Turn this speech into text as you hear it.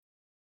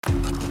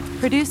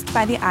Produced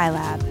by the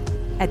iLab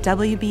at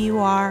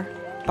WBUR,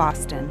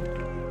 Boston.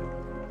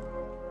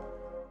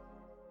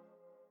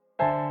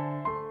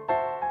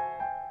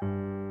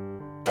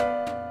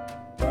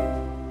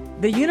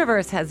 The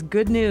universe has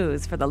good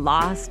news for the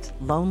lost,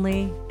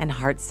 lonely, and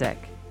heartsick.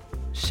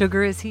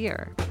 Sugar is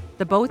here,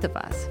 the both of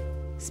us,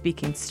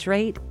 speaking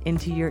straight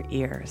into your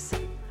ears.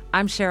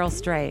 I'm Cheryl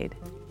Strayed.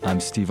 I'm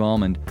Steve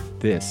Almond.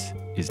 This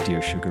is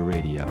Dear Sugar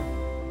Radio.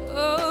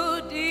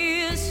 Oh,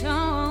 dear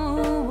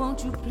song,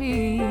 won't you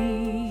please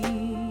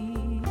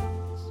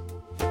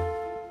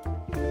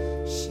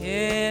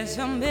share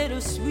some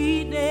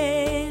bittersweet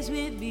days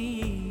with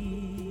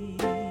me?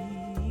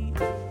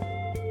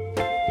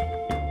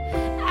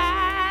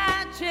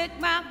 Check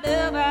my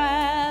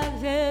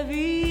mailbox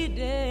every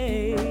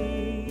day.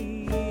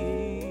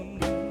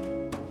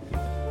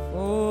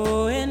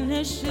 Oh, and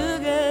the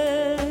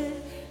sugar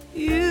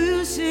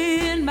you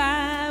send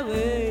my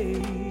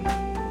way.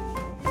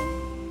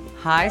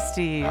 Hi,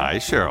 Steve. Hi,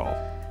 Cheryl.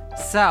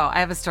 So, I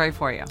have a story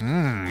for you.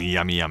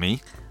 Yummy,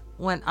 yummy.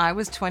 When I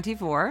was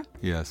 24,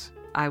 Yes.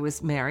 I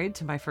was married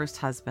to my first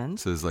husband.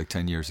 So it was like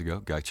 10 years ago.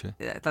 Gotcha.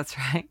 Yeah, that's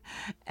right.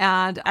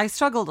 And I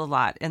struggled a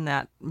lot in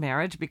that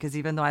marriage because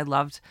even though I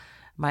loved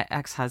my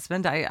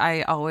ex-husband,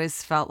 I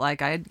always felt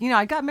like I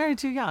got married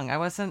too young. I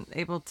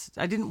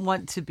didn't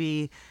want to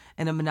be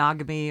in a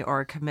monogamy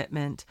or a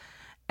commitment.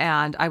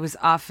 And I was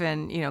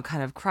often,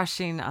 kind of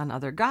crushing on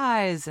other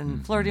guys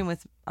and flirting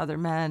with other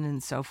men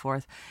and so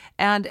forth.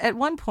 And at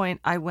one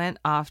point I went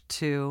off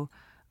to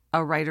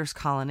a writer's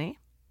colony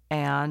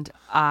and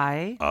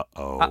Yeah.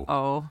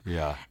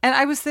 And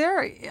I was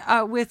there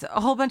with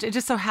a whole bunch. It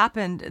just so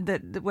happened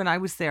that when I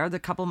was there, the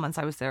couple months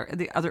I was there,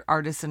 the other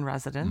artists in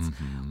residence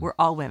were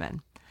all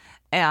women.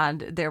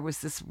 And there was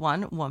this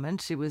one woman,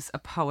 she was a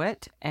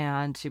poet,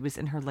 and she was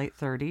in her late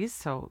 30s,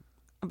 so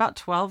about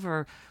 12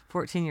 or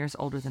 14 years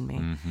older than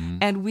me.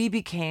 And we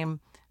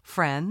became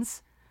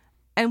friends,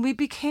 and we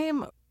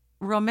became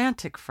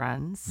romantic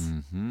friends.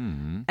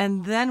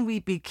 And then we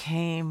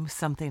became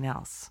something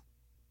else.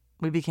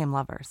 We became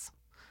lovers.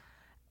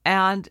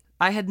 And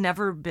I had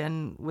never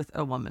been with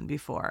a woman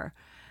before.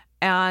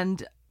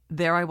 And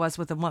there I was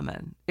with a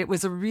woman. It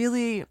was a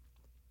really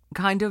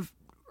kind of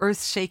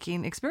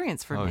earth-shaking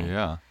experience for me. Oh,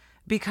 yeah.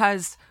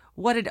 Because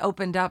what it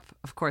opened up,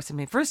 of course,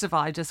 first of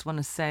all, I just want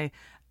to say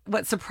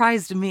what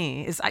surprised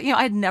me is, I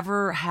had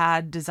never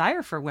had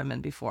desire for women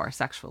before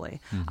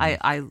sexually.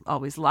 I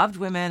always loved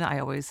women. I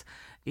always,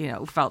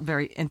 felt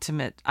very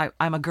intimate.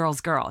 I'm a girl's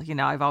girl.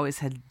 I've always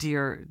had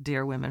dear,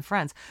 dear women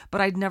friends,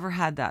 but I'd never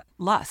had that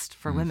lust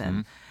for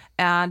women.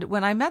 And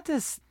when I met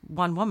this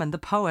one woman, the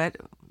poet,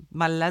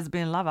 my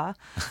lesbian lover,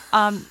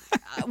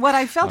 what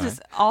I felt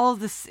is all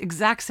this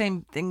exact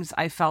same things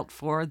I felt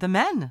for the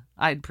men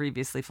I'd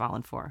previously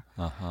fallen for.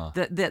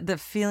 The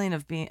feeling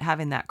of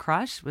having that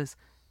crush was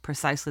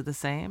precisely the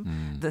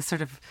same. The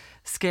sort of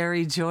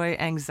scary joy,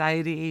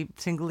 anxiety,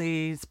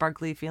 tingly,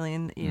 sparkly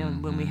feeling,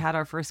 when we had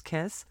our first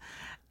kiss.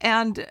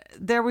 And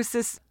there was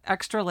this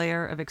extra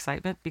layer of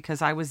excitement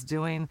because I was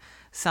doing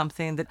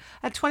something that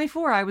at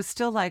 24, I was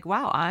still like,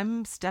 wow,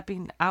 I'm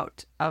stepping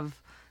out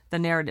of the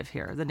narrative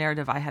here, the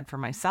narrative I had for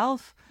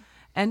myself.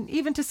 And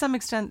even to some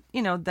extent,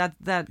 that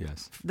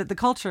the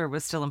culture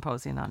was still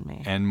imposing on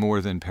me. And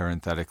more than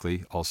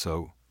parenthetically,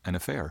 also an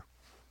affair.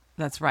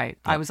 That's right.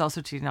 I was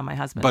also cheating on my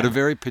husband. But a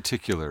very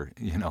particular,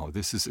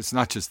 it's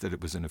not just that it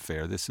was an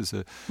affair. This is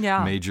a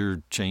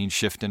major change,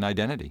 shift in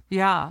identity.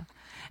 Yeah.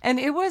 And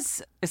it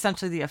was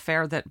essentially the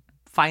affair that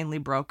finally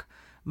broke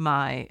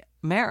my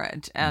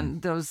marriage.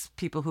 And those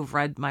people who've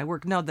read my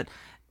work know that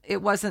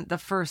it wasn't the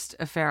first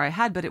affair I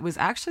had, but it was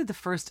actually the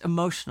first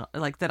emotional,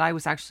 like that I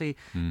was actually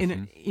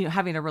in,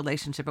 having a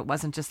relationship. It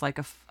wasn't just like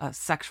a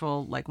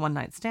sexual, like one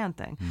night stand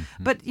thing.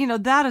 But,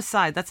 that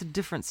aside, that's a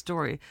different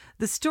story.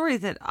 The story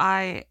that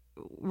I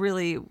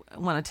really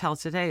want to tell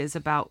today is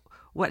about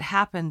what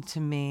happened to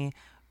me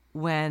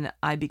when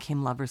I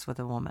became lovers with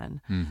a woman.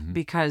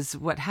 Because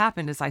what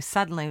happened is I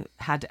suddenly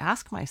had to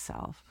ask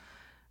myself,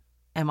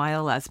 am I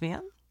a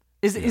lesbian?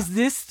 Is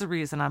this the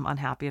reason I'm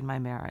unhappy in my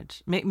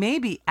marriage?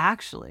 Maybe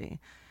actually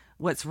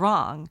what's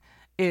wrong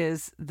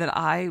is that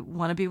I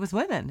want to be with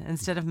women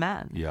instead of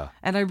men. Yeah.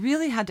 And I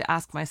really had to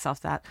ask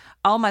myself that.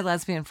 All my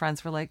lesbian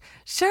friends were like,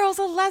 Cheryl's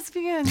a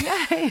lesbian.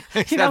 Yay.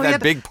 That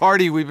big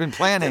party we've been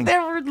planning.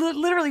 There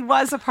literally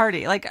was a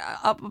party. Like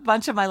a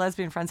bunch of my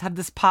lesbian friends had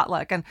this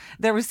potluck, and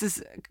there was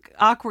this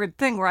awkward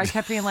thing where I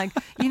kept being like,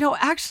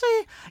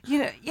 actually,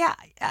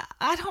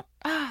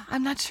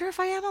 I'm not sure if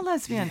I am a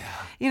lesbian.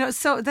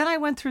 So then I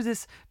went through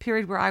this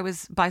period where I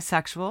was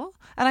bisexual,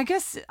 and I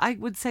guess I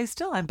would say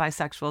still I'm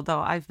bisexual, though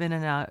I've been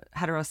in a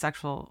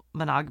heterosexual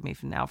monogamy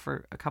now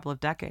for a couple of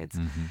decades.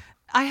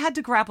 I had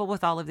to grapple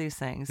with all of these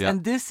things,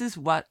 and this is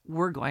what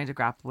we're going to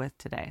grapple with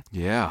today.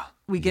 Yeah.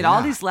 We get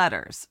all these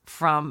letters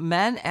from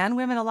men and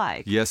women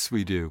alike. Yes,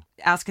 we do.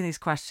 Asking these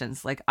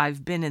questions, like,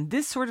 I've been in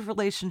this sort of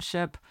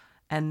relationship,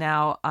 and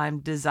now I'm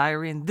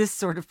desiring this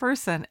sort of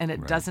person, and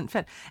it doesn't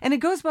fit. And it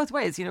goes both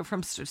ways,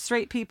 from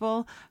straight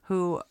people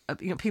who,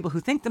 people who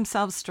think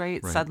themselves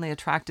straight, suddenly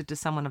attracted to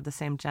someone of the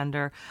same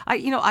gender.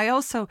 I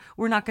also,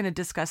 we're not going to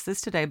discuss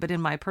this today, but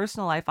in my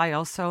personal life, I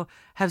also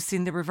have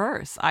seen the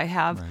reverse. I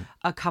have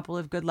a couple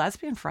of good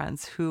lesbian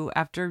friends who,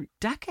 after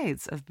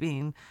decades of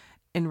being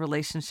in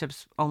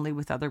relationships only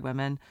with other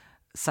women,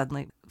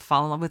 suddenly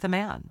fall in love with a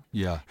man.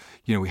 Yeah.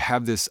 We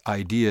have this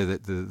idea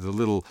that the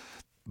little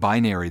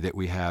binary that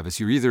we have is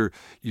you're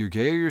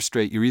gay or you're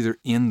straight. You're either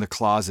in the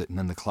closet, and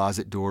then the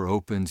closet door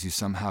opens, you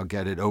somehow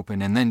get it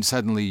open, and then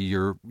suddenly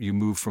you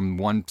move from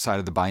one side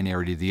of the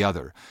binary to the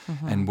other.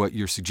 Mm-hmm. And what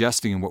you're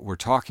suggesting and what we're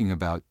talking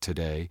about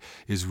today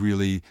is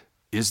really,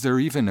 is there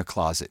even a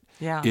closet?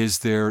 Yeah. Is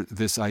there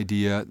this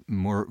idea,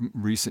 more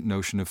recent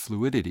notion of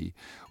fluidity?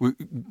 We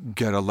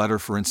get a letter,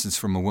 for instance,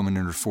 from a woman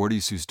in her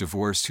 40s who's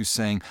divorced, who's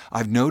saying,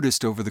 I've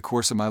noticed over the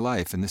course of my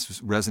life, and this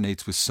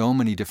resonates with so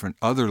many different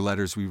other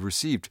letters we've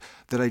received,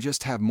 that I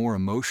just have more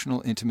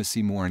emotional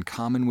intimacy, more in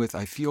common with,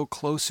 I feel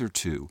closer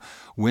to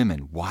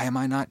women. Why am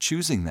I not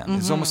choosing them? Mm-hmm.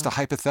 It's almost a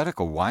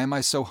hypothetical. Why am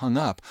I so hung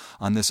up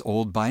on this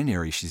old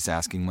binary, she's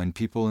asking, when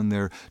people in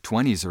their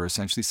 20s are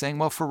essentially saying,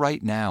 well, for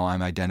right now,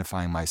 I'm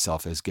identifying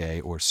myself as gay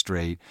or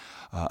straight.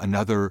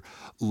 Another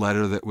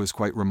letter that was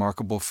quite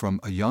remarkable from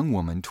a young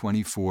woman,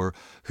 24,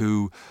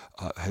 who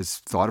has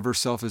thought of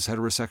herself as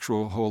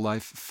heterosexual her whole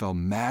life, fell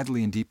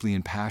madly and deeply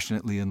and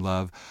passionately in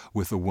love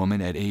with a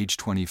woman at age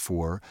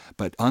 24,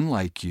 but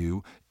unlike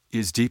you,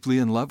 is deeply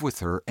in love with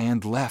her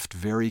and left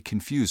very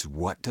confused.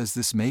 What does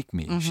this make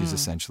me? Mm-hmm. She's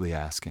essentially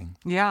asking.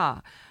 Yeah.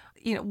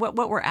 What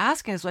we're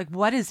asking is,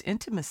 what is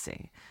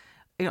intimacy?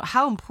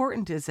 How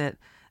important is it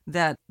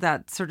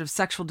that sort of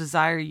sexual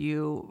desire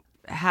you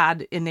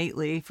had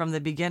innately from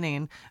the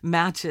beginning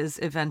matches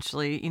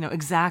eventually,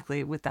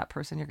 exactly with that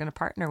person you're going to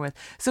partner with.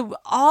 So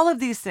all of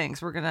these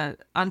things, we're going to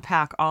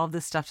unpack all of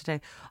this stuff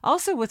today.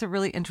 Also with a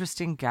really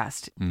interesting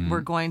guest,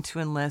 we're going to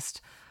enlist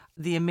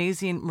the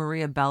amazing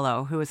Maria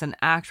Bello, who is an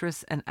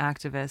actress and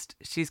activist.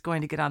 She's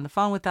going to get on the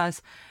phone with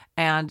us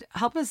and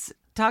help us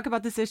talk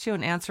about this issue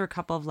and answer a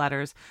couple of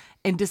letters.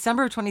 In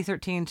December of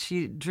 2013,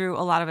 she drew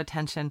a lot of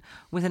attention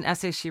with an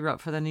essay she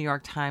wrote for the New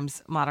York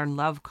Times Modern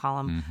Love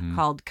column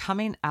called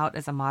Coming Out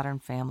as a Modern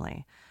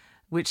Family,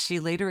 which she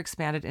later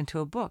expanded into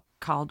a book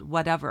called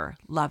Whatever,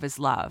 Love is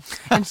Love.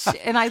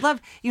 And I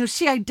love,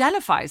 she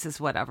identifies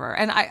as whatever.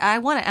 And I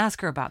want to ask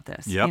her about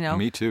this. Yep,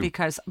 me too.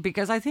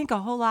 Because I think a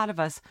whole lot of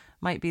us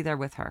might be there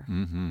with her.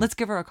 Mm-hmm. Let's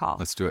give her a call.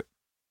 Let's do it.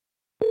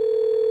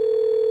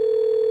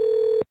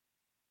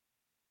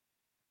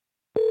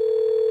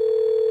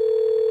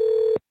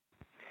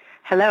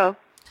 Hello.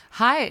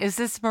 Hi, is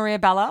this Maria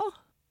Bello?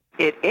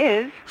 It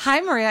is.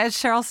 Hi, Maria.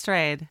 It's Cheryl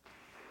Strayed.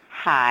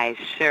 Hi,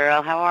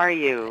 Cheryl. How are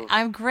you?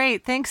 I'm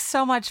great. Thanks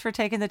so much for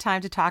taking the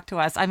time to talk to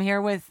us. I'm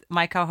here with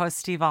my co-host,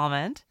 Steve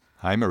Almond.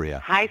 Hi,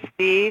 Maria. Hi,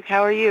 Steve.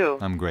 How are you?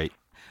 I'm great.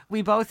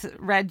 We both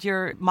read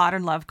your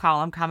Modern Love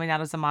column, Coming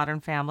Out as a Modern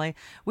Family,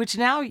 which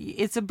now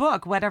it's a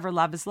book, Whatever,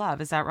 Love is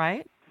Love. Is that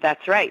right?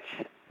 That's right.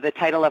 The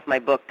title of my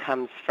book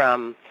comes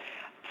from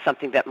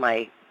something that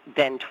my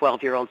then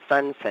 12-year-old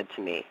son said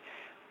to me.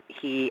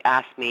 He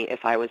asked me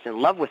if I was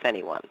in love with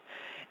anyone,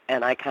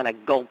 and I kind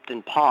of gulped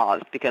and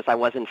paused because I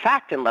was in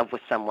fact in love with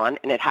someone,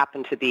 and it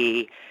happened to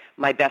be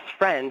my best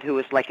friend, who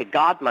was like a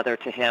godmother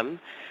to him,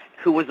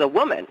 who was a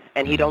woman,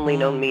 and he'd only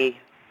known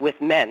me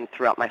with men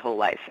throughout my whole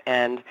life.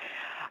 And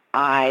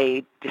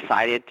I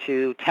decided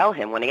to tell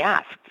him when he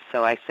asked.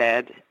 So I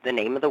said the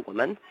name of the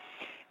woman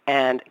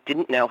and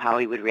didn't know how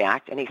he would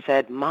react, and he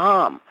said,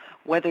 Mom,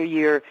 whether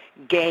you're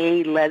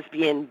gay,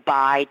 lesbian,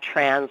 bi,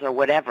 trans, or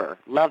whatever,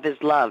 love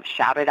is love.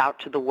 Shout it out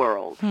to the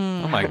world.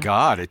 Oh, my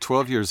God. At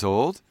 12 years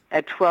old?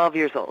 At 12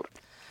 years old.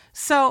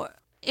 So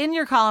in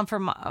your column for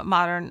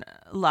Modern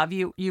Love,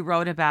 you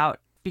wrote about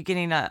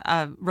beginning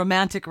a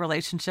romantic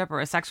relationship or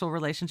a sexual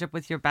relationship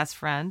with your best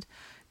friend,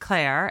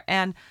 Claire.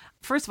 And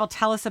first of all,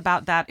 tell us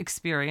about that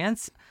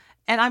experience.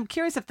 And I'm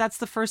curious if that's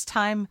the first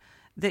time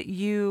that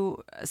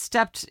you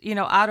stepped,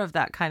 out of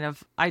that kind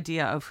of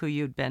idea of who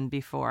you'd been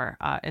before,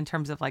 in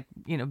terms of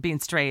being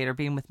straight or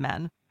being with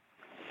men.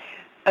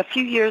 A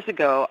few years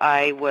ago,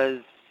 I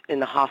was in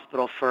the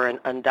hospital for an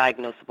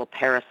undiagnosable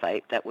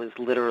parasite that was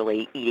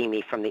literally eating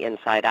me from the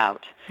inside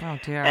out. Oh,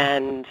 dear.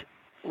 And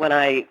when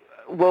I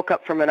woke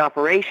up from an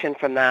operation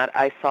from that,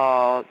 I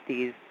saw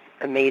these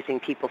amazing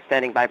people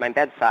standing by my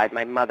bedside,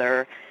 my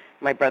mother,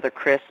 my brother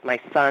Chris, my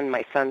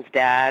son's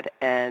dad,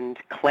 and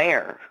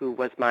Claire, who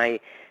was my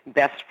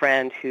best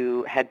friend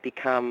who had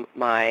become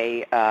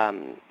my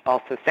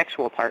also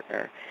sexual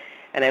partner.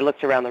 And I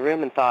looked around the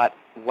room and thought,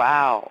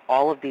 wow,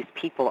 all of these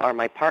people are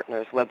my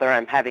partners, whether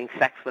I'm having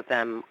sex with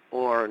them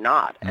or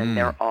not, and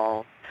they're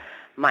all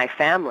my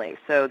family.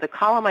 So the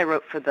column I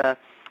wrote for the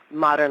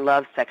Modern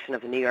Love section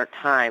of the New York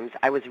Times,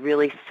 I was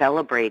really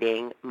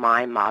celebrating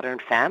my modern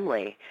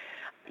family.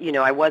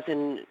 I was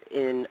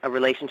in a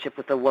relationship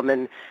with a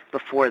woman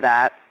before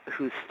that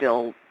who's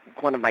still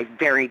one of my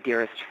very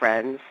dearest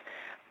friends,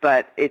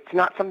 but it's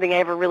not something I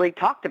ever really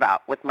talked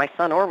about with my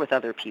son or with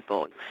other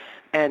people.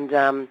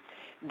 And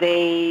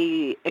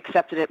they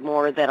accepted it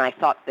more than I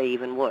thought they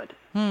even would.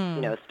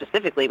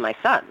 Specifically my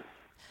son.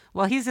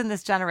 Well, he's in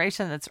this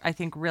generation that's, I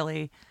think,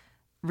 really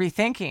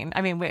rethinking.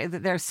 I mean,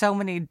 there's so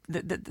many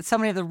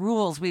of the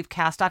rules we've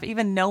cast off,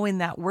 even knowing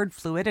that word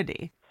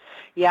fluidity.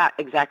 Yeah,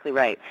 exactly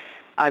right.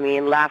 I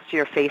mean, last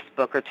year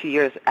Facebook, or 2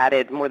 years,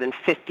 added more than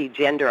 50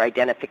 gender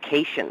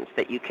identifications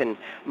that you can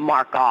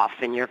mark off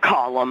in your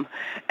column.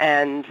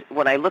 And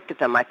when I looked at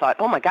them, I thought,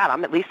 oh my God,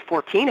 I'm at least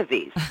 14 of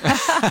these.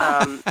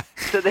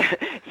 So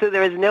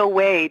there is no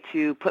way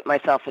to put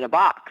myself in a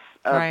box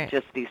of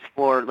just these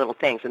 4 little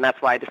things. And that's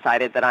why I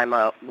decided that I'm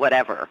a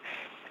whatever.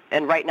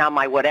 And right now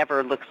my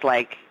whatever looks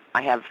like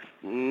I have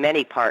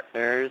many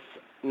partners.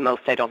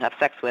 Most I don't have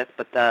sex with,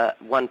 but the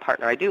one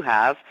partner I do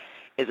have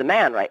is a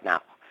man right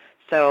now.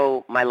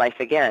 So my life,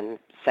 again,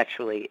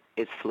 sexually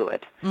is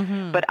fluid.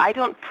 Mm-hmm. But I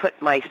don't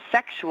put my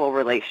sexual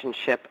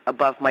relationship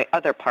above my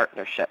other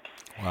partnerships.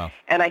 Wow.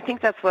 And I think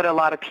that's what a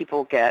lot of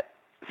people get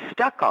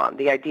stuck on,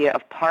 the idea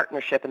of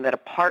partnership, and that a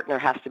partner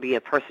has to be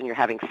a person you're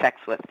having sex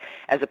with,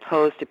 as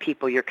opposed to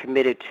people you're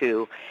committed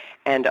to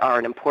and are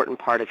an important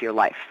part of your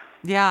life.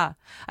 Yeah.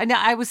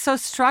 I was so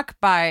struck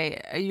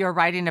by your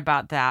writing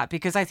about that,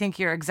 because I think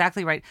you're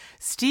exactly right.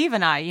 Steve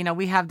and I,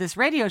 we have this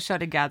radio show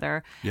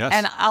together. Yes.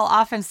 And I'll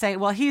often say,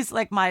 well, he's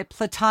like my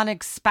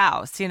platonic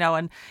spouse,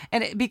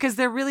 because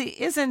there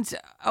really isn't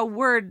a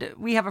word.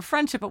 We have a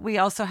friendship, but we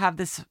also have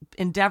this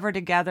endeavor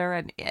together.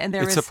 And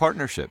it's a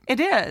partnership.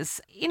 It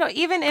is.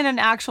 Even in an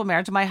actual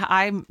marriage,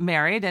 I'm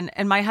married,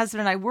 and my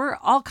husband and I, we're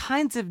all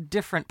kinds of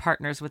different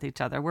partners with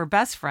each other. We're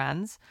best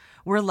friends.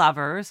 We're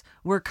lovers.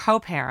 We're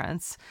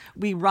co-parents.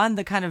 We run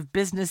the kind of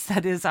business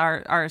that is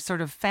our sort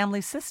of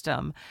family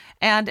system.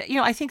 And,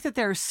 I think that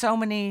there are so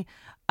many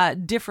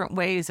different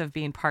ways of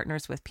being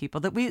partners with people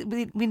that we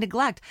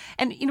neglect.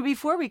 And,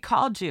 before we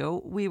called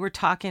you, we were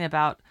talking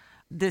about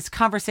this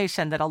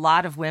conversation that a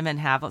lot of women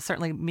have,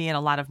 certainly me and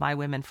a lot of my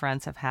women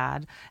friends have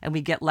had. And we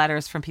get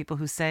letters from people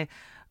who say,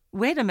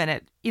 wait a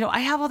minute,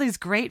 I have all these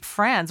great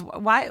friends.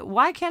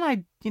 Why can't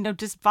I,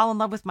 just fall in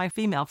love with my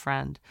female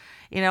friend?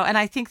 And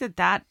I think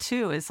that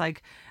too is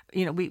like,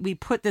 we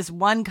put this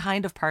one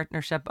kind of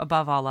partnership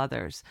above all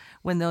others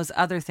when those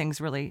other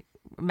things really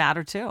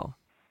matter too.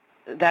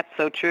 That's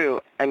so true.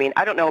 I mean,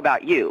 I don't know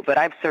about you, but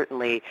I've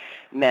certainly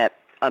met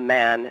a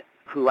man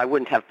who I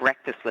wouldn't have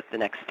breakfast with the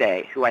next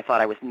day, who I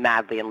thought I was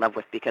madly in love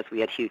with because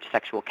we had huge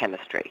sexual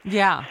chemistry.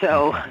 Yeah.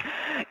 So,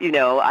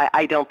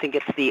 I don't think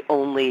it's the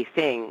only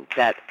thing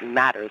that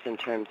matters in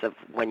terms of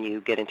when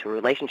you get into a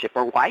relationship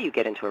or why you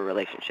get into a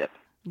relationship.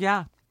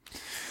 Yeah.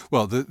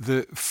 Well,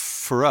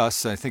 for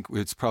us, I think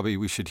it's probably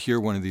we should hear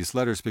one of these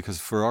letters, because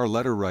for our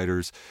letter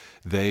writers,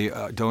 they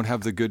don't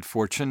have the good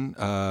fortune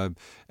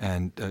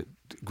and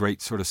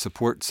great sort of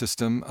support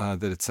system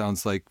that it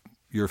sounds like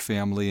your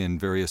family and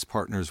various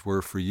partners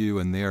were for you,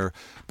 and they're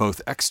both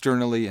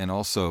externally and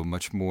also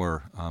much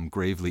more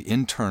gravely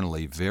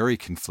internally very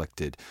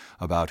conflicted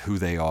about who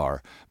they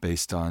are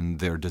based on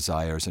their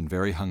desires, and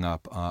very hung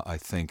up, I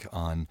think,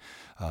 on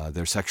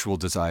their sexual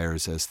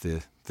desires as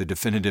the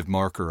definitive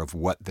marker of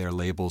what their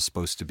label's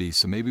supposed to be.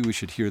 So maybe we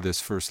should hear this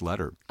first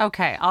letter.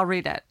 Okay, I'll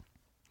read it.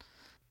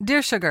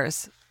 Dear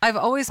Sugars, I've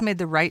always made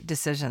the right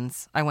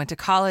decisions. I went to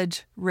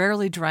college,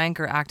 rarely drank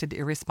or acted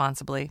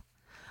irresponsibly.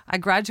 I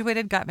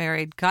graduated, got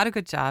married, got a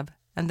good job,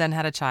 and then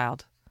had a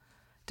child.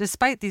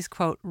 Despite these,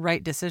 quote,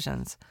 right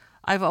decisions,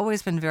 I've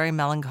always been very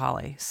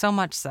melancholy, so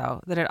much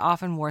so that it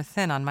often wore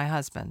thin on my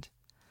husband.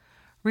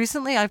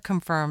 Recently, I've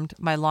confirmed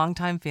my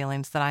longtime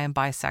feelings that I am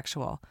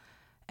bisexual,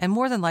 and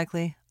more than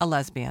likely, a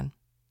lesbian.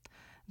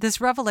 This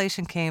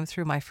revelation came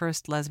through my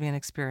first lesbian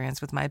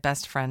experience with my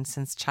best friend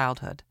since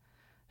childhood.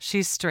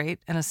 She's straight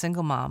and a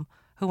single mom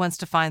who wants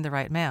to find the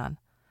right man,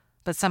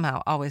 but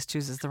somehow always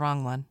chooses the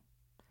wrong one.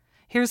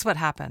 Here's what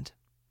happened.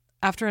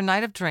 After a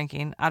night of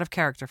drinking, out of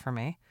character for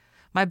me,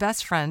 my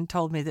best friend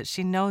told me that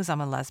she knows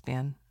I'm a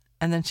lesbian,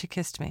 and then she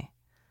kissed me.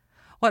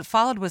 What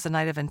followed was a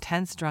night of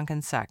intense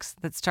drunken sex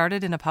that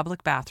started in a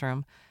public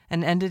bathroom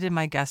and ended in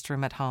my guest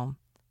room at home.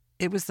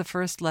 It was the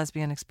first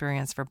lesbian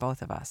experience for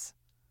both of us.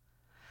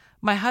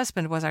 My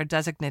husband was our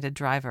designated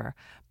driver,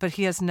 but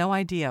he has no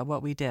idea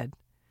what we did.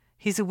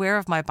 He's aware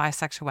of my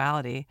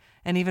bisexuality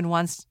and even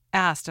once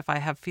asked if I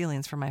have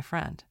feelings for my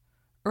friend.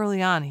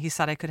 Early on, he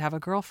said I could have a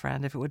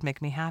girlfriend if it would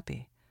make me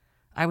happy.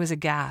 I was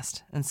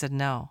aghast and said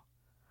no.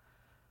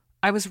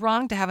 I was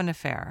wrong to have an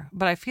affair,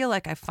 but I feel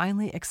like I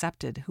finally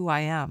accepted who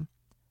I am.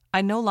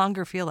 I no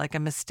longer feel like a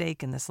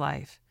mistake in this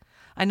life.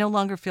 I no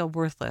longer feel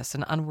worthless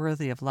and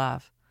unworthy of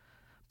love.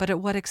 But at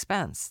what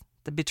expense?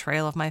 The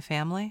betrayal of my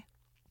family?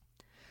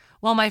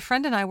 While my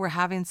friend and I were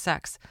having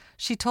sex,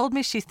 she told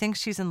me she thinks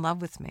she's in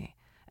love with me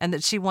and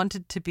that she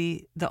wanted to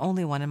be the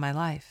only one in my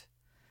life.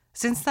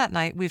 Since that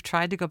night, we've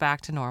tried to go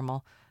back to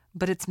normal,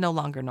 but it's no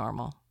longer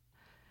normal.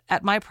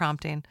 At my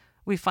prompting,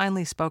 we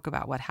finally spoke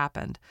about what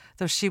happened,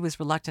 though she was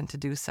reluctant to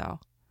do so.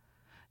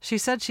 She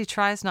said she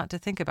tries not to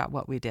think about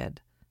what we did,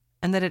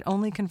 and that it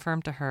only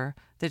confirmed to her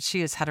that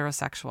she is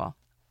heterosexual.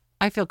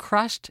 I feel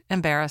crushed,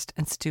 embarrassed,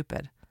 and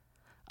stupid.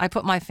 I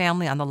put my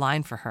family on the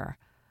line for her.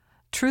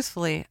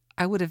 Truthfully,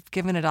 I would have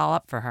given it all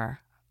up for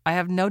her. I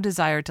have no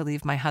desire to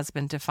leave my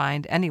husband to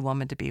find any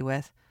woman to be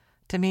with.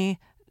 To me,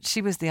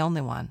 she was the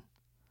only one.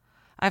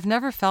 I've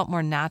never felt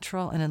more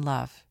natural and in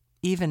love,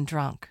 even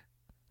drunk.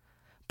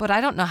 But I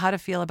don't know how to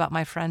feel about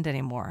my friend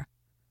anymore.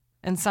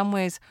 In some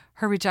ways,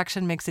 her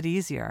rejection makes it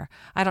easier.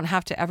 I don't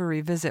have to ever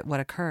revisit what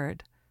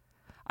occurred.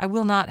 I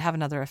will not have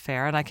another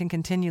affair, and I can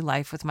continue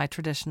life with my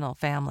traditional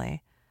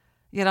family.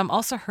 Yet I'm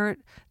also hurt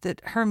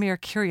that her mere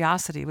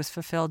curiosity was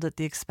fulfilled at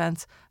the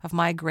expense of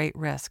my great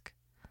risk.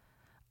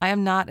 I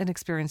am not an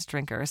experienced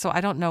drinker, so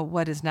I don't know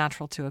what is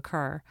natural to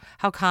occur.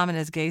 How common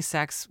is gay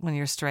sex when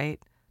you're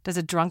straight? Does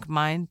a drunk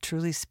mind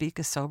truly speak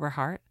a sober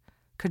heart?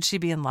 Could she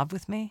be in love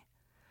with me?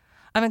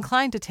 I'm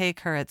inclined to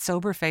take her at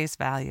sober face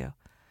value.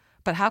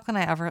 But how can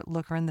I ever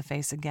look her in the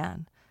face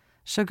again?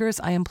 Sugars,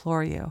 I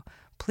implore you,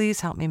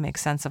 please help me make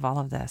sense of all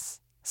of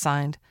this.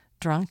 Signed,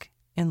 Drunk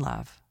in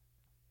Love.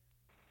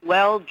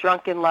 Well,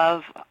 drunk in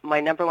love, my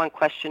number one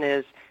question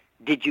is,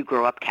 did you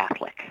grow up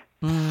Catholic?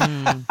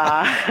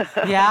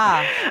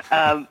 Yeah.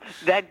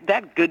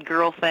 That good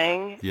girl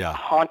thing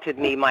haunted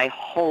me my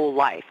whole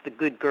life, the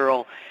good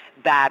girl,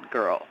 bad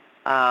girl.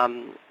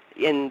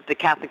 In the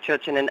Catholic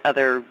Church and in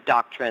other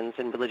doctrines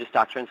and religious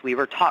doctrines, we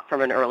were taught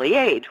from an early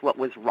age what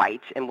was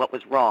right and what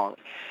was wrong.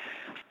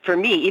 For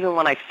me, even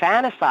when I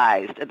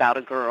fantasized about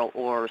a girl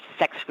or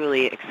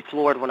sexually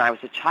explored when I was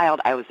a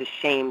child, I was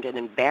ashamed and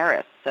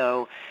embarrassed.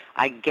 So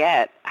I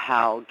get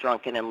how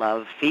drunken in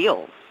love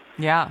feels.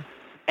 Yeah.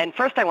 And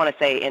first I want to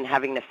say, in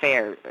having an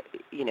affair,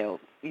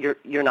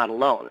 you're not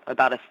alone.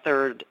 About a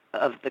third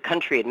of the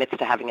country admits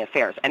to having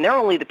affairs. And they're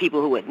only the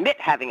people who admit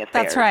having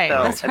affairs. That's right.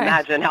 So That's right.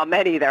 Imagine how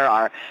many there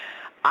are.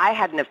 I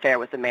had an affair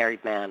with a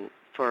married man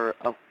for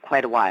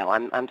quite a while.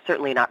 I'm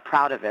certainly not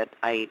proud of it.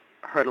 I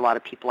hurt a lot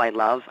of people I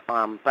love,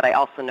 but I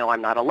also know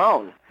I'm not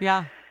alone.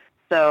 Yeah.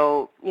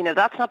 So,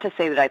 that's not to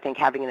say that I think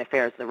having an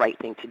affair is the right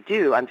thing to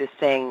do. I'm just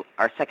saying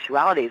our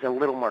sexuality is a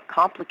little more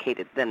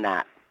complicated than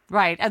that.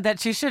 Right, and that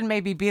she shouldn't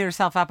maybe beat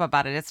herself up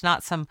about it. It's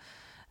not some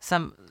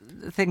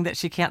thing that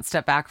she can't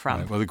step back from.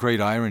 Right. Well, the great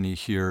irony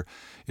here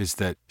is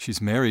that she's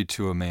married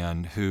to a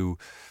man who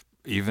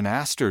even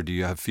asked her, do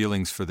you have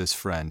feelings for this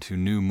friend, who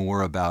knew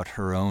more about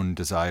her own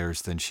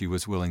desires than she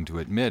was willing to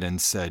admit,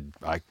 and said,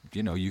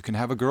 you can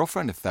have a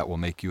girlfriend if that will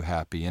make you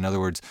happy. In other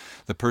words,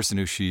 the person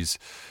who she's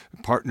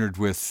partnered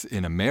with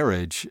in a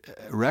marriage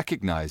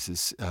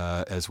recognizes,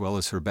 as well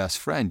as her best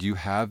friend, you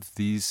have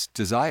these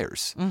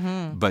desires.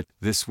 Mm-hmm. But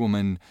this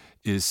woman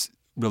is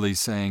really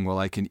saying, well,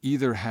 I can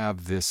either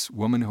have this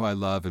woman who I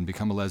love and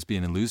become a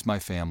lesbian and lose my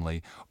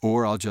family,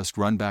 or I'll just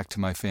run back to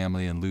my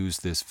family and lose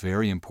this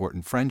very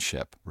important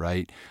friendship,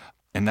 right?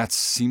 And that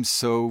seems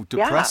so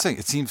depressing.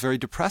 Yeah. It seems very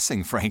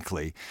depressing,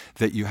 frankly,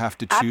 that you have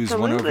to choose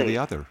one over the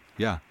other.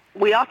 Yeah.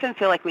 We often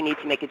feel like we need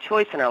to make a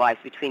choice in our lives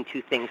between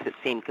two things that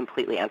seem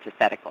completely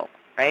antithetical,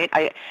 right?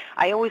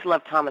 I always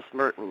loved Thomas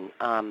Merton,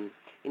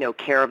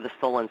 Care of the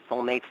Soul and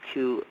Soulmates,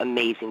 two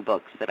amazing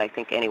books that I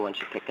think anyone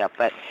should pick up,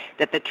 but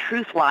that the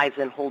truth lies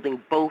in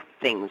holding both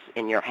things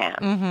in your hand,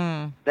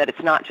 mm-hmm. that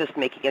it's not just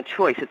making a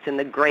choice, it's in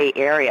the gray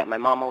area. My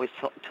mom always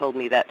told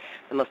me that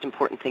the most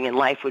important thing in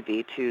life would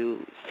be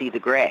to see the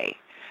gray.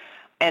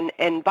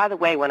 And by the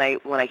way, when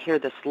I hear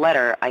this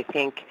letter, I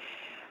think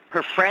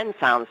her friend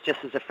sounds just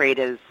as afraid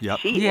as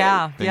she is.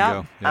 Yeah.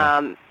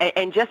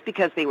 And just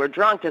because they were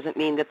drunk doesn't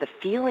mean that the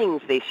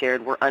feelings they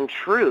shared were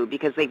untrue,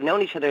 because they've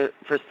known each other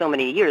for so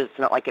many years. It's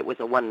not like it was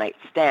a one-night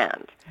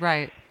stand.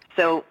 Right.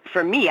 So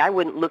for me, I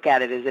wouldn't look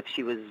at it as if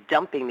she was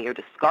dumping me or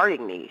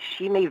discarding me.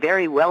 She may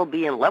very well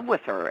be in love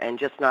with her and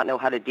just not know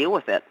how to deal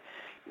with it.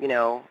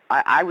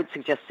 I would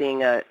suggest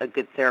seeing a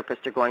good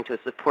therapist or going to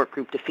a support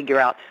group to figure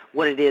out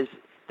what it is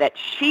that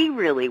she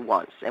really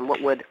wants and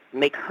what would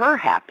make her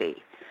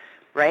happy.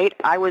 Right?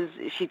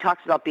 She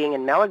talks about being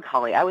in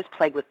melancholy. I was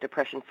plagued with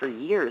depression for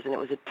years, and it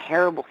was a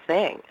terrible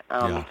thing.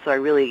 So I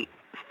really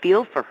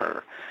feel for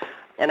her.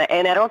 And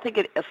I don't think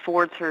it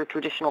affords her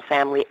traditional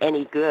family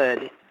any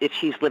good if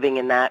she's living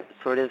in that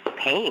sort of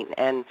pain.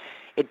 And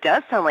it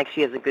does sound like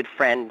she has a good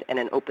friend and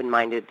an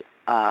open-minded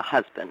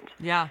husband.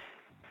 Yeah.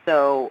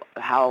 So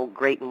how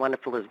great and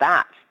wonderful is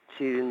that,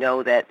 to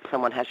know that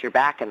someone has your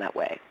back in that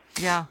way?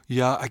 Yeah.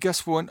 Yeah, I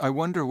guess I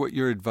wonder what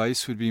your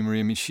advice would be,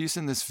 Maria. I mean, she's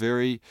in this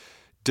very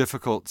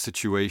difficult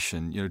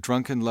situation.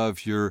 Drunk in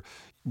love, you're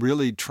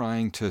really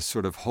trying to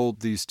sort of hold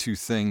these two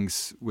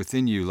things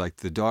within you, like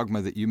the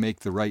dogma that you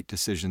make the right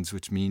decisions,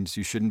 which means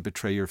you shouldn't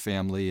betray your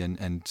family,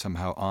 and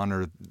somehow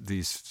honor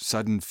these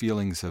sudden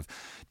feelings of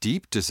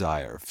deep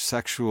desire,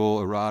 sexual,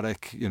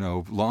 erotic,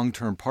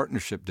 long-term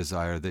partnership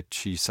desire that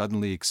she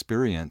suddenly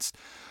experienced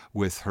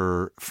with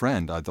her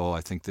friend, although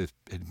I think that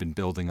it had been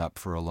building up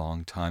for a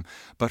long time.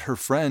 But her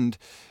friend,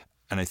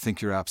 and I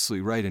think you're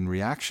absolutely right, in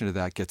reaction to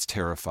that, gets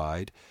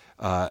terrified.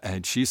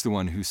 And she's the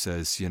one who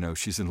says,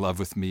 she's in love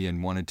with me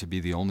and wanted to be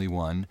the only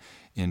one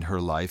in her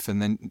life.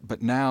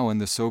 But now in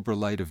the sober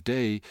light of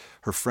day,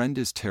 her friend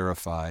is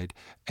terrified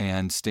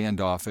and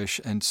standoffish.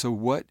 And so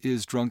what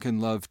is drunken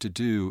love to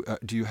do?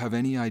 Do you have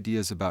any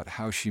ideas about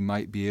how she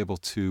might be able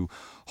to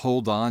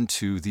hold on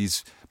to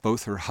these,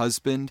 both her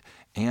husband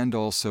and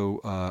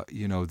also,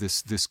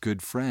 this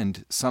good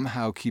friend,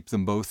 somehow keep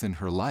them both in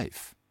her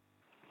life?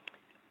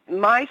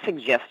 My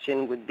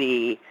suggestion would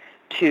be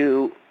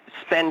to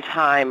spend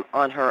time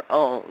on her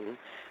own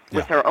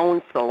with her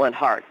own soul and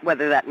heart,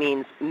 whether that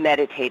means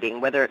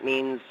meditating, whether it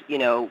means,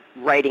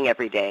 writing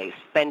every day,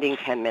 spending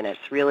 10 minutes,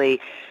 really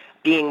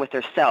being with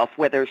herself,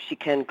 whether she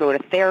can go to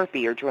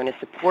therapy or join a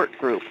support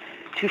group,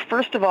 to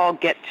first of all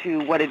get to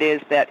what it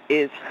is that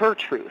is her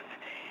truth.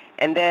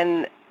 And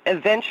then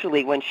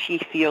eventually when she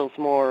feels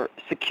more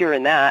secure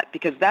in that,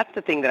 because that's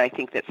the thing that I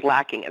think that's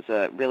lacking, is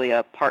really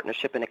a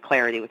partnership and a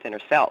clarity within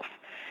herself.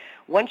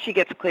 Once she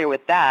gets clear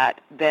with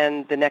that,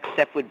 then the next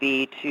step would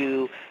be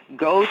to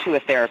go to a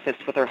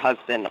therapist with her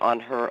husband,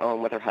 on her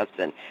own with her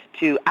husband,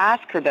 to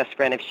ask her best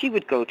friend if she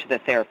would go to the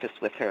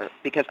therapist with her,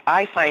 because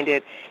I find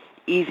it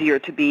easier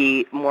to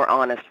be more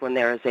honest when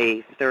there is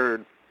a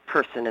third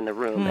person in the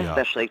room,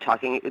 especially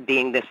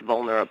being this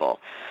vulnerable.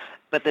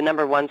 But the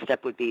number one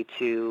step would be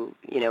to,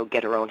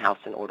 get her own house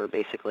in order,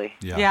 basically.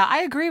 Yeah,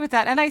 I agree with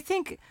that. And I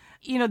think,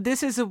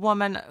 this is a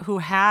woman who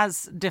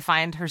has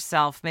defined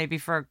herself maybe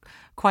for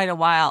quite a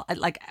while,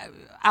 like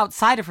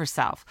outside of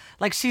herself.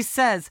 Like she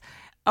says,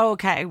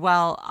 okay,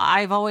 well,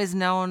 I've always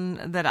known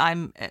that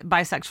I'm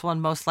bisexual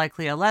and most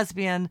likely a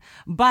lesbian,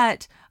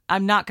 but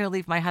I'm not going to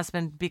leave my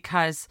husband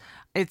because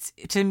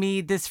to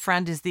me, this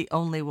friend is the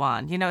only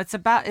one.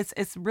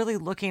 It's really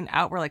looking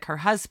outward, like her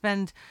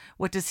husband.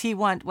 What does he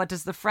want? What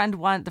does the friend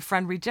want? The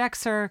friend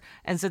rejects her.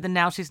 And so then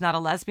now she's not a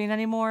lesbian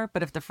anymore.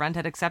 But if the friend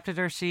had accepted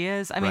her, she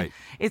is. I mean,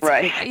 it's,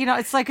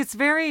 it's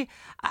very,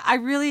 I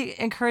really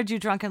encourage you,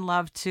 Drunken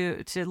Love,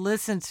 to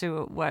listen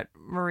to what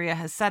Maria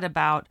has said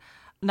about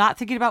not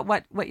thinking about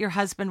what your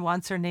husband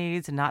wants or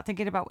needs, and not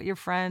thinking about what your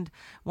friend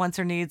wants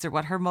or needs or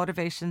what her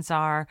motivations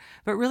are,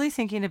 but really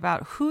thinking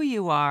about who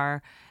you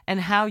are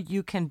and how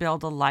you can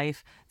build a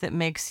life that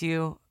makes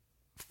you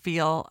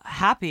feel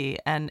happy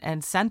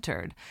and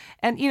centered.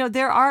 And,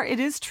 it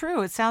is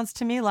true. It sounds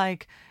to me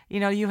like,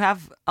 you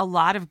have a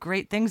lot of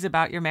great things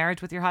about your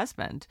marriage with your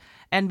husband.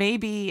 And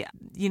maybe,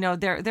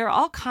 there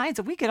are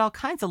we get all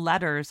kinds of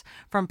letters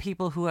from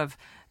people who have,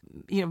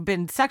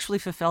 been sexually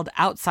fulfilled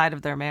outside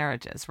of their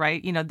marriages,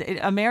 right?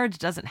 A marriage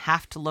doesn't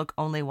have to look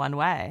only one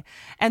way.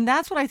 And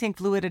that's what I think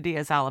Fluidity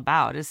is all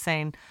about, is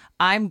saying,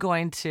 I'm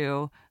going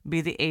to be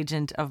the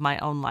agent of my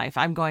own life.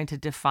 I'm going to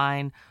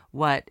define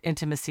what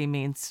intimacy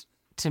means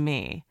to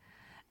me.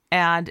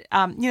 And,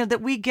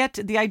 that we get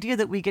the idea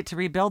that we get to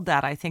rebuild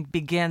that, I think,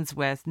 begins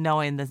with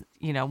knowing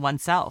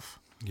oneself.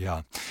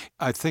 Yeah.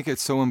 I think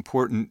it's so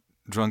important,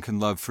 Drunken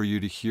Love, for you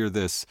to hear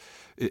this.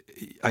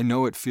 I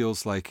know it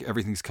feels like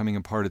everything's coming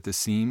apart at the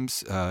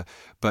seams,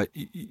 but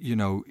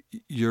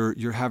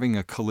you're having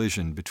a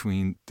collision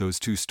between those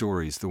two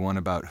stories. The one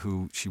about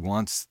who she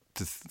wants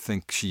to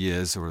think she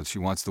is, or she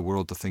wants the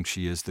world to think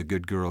she is, the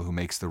good girl who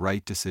makes the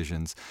right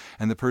decisions,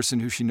 and the person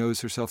who she knows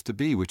herself to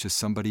be, which is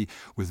somebody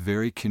with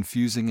very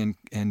confusing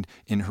and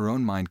in her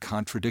own mind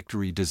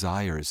contradictory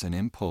desires and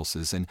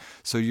impulses. And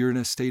so you're in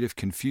a state of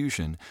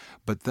confusion,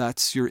 but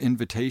that's your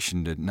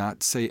invitation to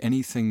not say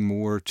anything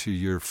more to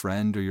your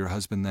friend or your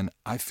husband than,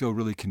 I feel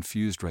really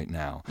confused right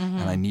now,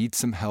 and I need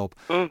some help,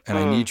 and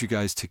I need you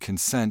guys to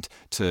consent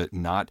to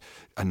not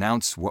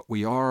announce what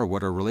we are or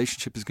what our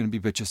relationship is going to be,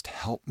 but just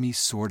help me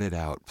sort it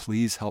out.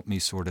 Please help me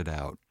sort it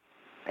out.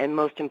 And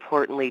most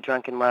importantly,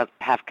 Drunken Love,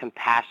 have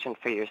compassion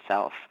for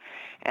yourself.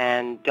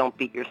 And don't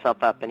beat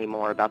yourself up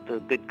anymore about the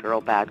good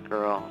girl, bad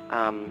girl.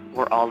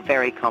 We're all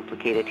very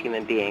complicated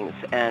human beings.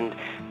 And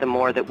the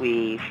more that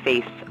we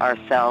face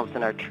ourselves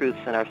and our truths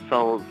and our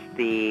souls,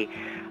 the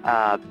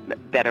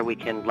better we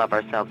can love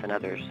ourselves and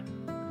others.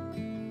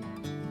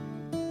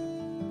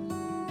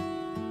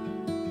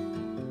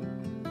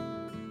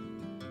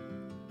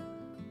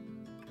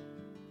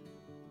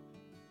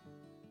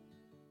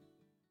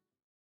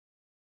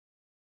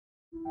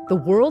 The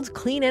world's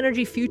clean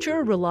energy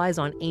future relies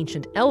on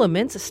ancient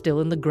elements still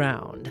in the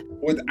ground.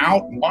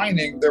 Without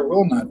mining, there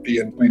will not be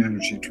a clean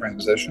energy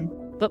transition.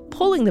 But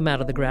pulling them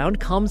out of the ground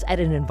comes at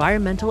an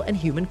environmental and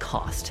human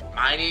cost.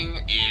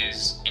 Mining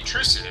is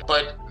intrusive,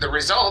 but the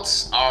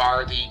results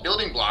are the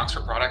building blocks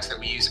for products that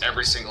we use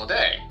every single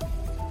day.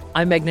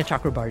 I'm Meghna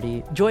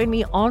Chakrabarty. Join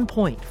me on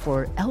Point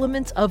for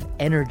Elements of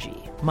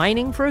Energy,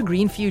 Mining for a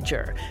Green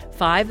Future.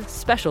 5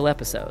 special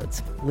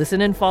episodes.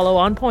 Listen and follow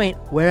On Point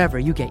wherever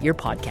you get your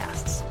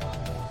podcasts.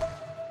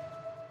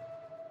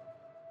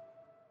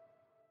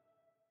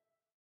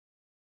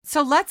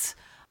 So let's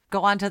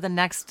go on to the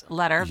next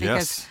letter,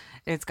 because Yes.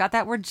 it's got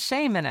that word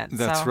shame in it.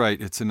 That's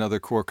right. It's another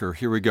corker.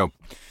 Here we go.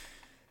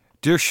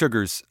 Dear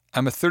Sugars,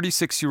 I'm a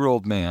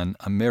 36-year-old man.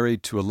 I'm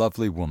married to a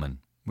lovely woman.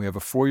 We have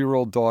a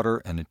 4-year-old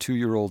daughter and a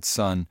 2-year-old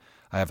son.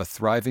 I have a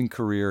thriving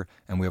career,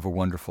 and we have a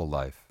wonderful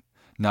life.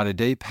 Not a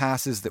day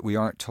passes that we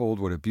aren't told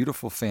what a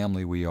beautiful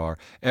family we are.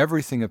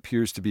 Everything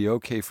appears to be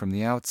okay from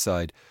the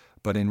outside,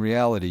 but in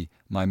reality,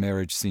 my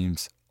marriage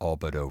seems all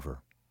but over.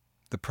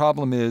 The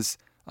problem is,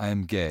 I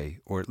am gay,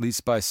 or at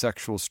least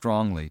bisexual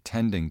strongly,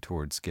 tending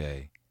towards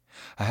gay.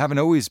 I haven't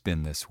always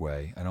been this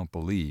way, I don't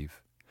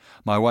believe.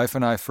 My wife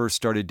and I first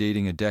started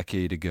dating a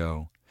decade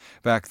ago.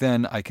 Back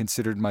then, I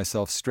considered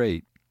myself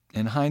straight.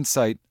 In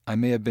hindsight, I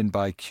may have been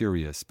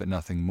bi-curious, but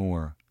nothing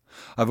more.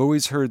 I've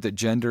always heard that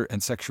gender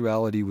and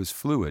sexuality was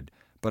fluid,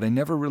 but I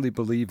never really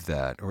believed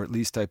that, or at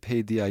least I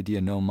paid the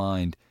idea no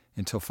mind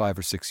until 5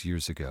 or 6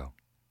 years ago.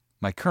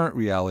 My current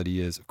reality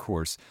is, of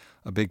course,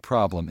 a big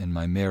problem in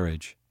my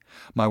marriage.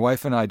 My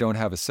wife and I don't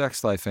have a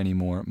sex life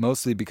anymore,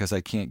 mostly because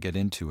I can't get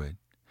into it.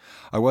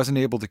 I wasn't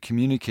able to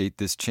communicate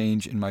this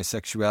change in my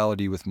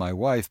sexuality with my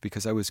wife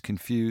because I was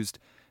confused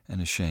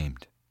and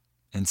ashamed.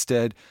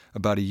 Instead,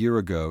 about a year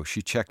ago,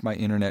 she checked my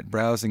internet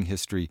browsing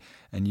history,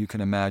 and you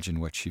can imagine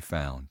what she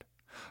found.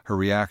 Her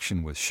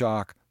reaction was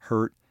shock,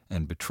 hurt,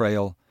 and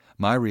betrayal.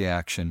 My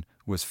reaction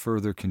was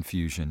further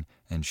confusion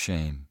and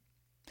shame.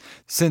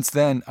 Since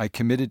then, I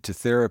committed to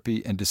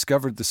therapy and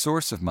discovered the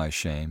source of my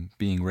shame,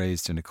 being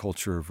raised in a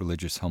culture of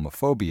religious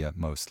homophobia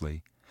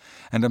mostly,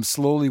 and I'm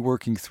slowly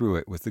working through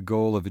it with the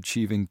goal of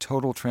achieving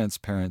total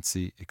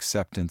transparency,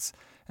 acceptance,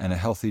 and a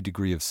healthy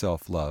degree of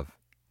self-love.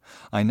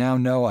 I now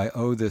know I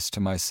owe this to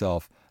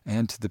myself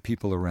and to the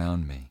people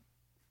around me.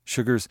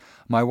 Sugars,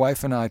 my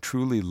wife and I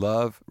truly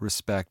love,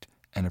 respect,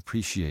 and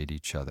appreciate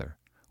each other.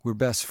 We're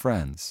best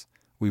friends.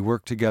 We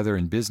work together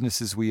in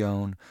businesses we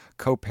own,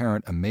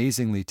 co-parent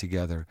amazingly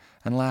together,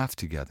 and laugh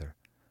together.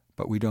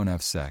 But we don't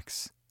have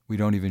sex. We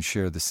don't even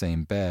share the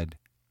same bed.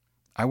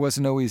 I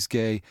wasn't always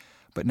gay,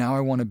 but now I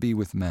want to be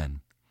with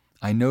men.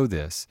 I know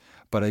this,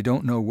 but I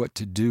don't know what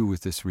to do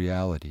with this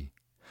reality.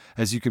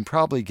 As you can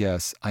probably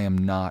guess, I am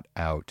not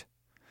out.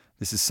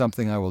 This is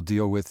something I will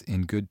deal with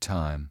in good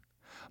time.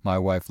 My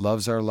wife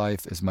loves our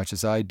life as much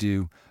as I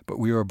do, but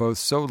we are both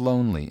so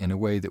lonely in a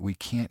way that we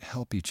can't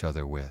help each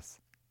other with.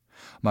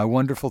 My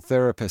wonderful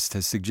therapist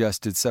has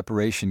suggested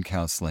separation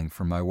counseling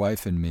for my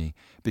wife and me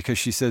because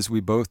she says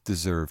we both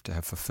deserve to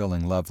have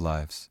fulfilling love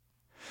lives.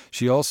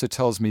 She also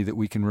tells me that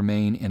we can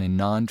remain in a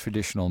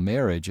non-traditional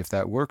marriage if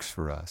that works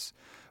for us,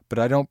 but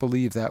I don't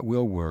believe that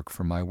will work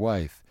for my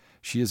wife.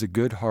 She is a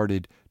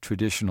good-hearted,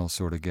 traditional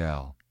sort of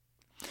gal.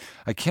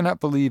 I cannot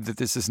believe that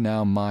this is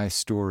now my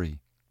story,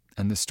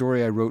 and the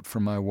story I wrote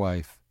for my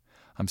wife.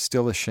 I'm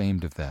still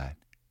ashamed of that.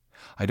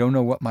 I don't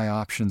know what my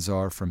options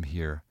are from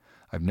here.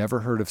 I've never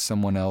heard of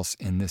someone else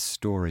in this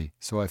story,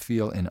 so I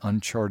feel in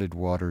uncharted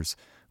waters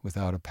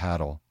without a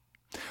paddle.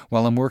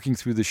 While I'm working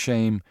through the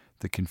shame,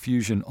 the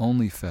confusion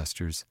only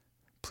festers.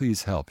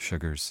 Please help,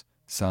 Sugars.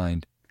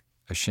 Signed,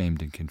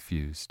 Ashamed and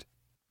Confused.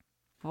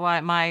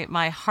 Boy,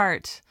 my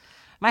heart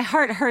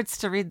hurts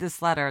to read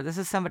this letter. This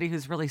is somebody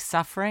who's really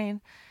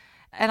suffering.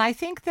 And I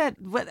think that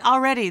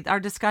already our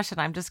discussion,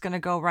 I'm just going to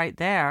go right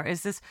there,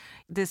 is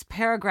this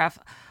paragraph.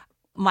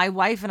 My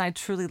wife and I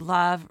truly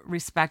love,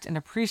 respect, and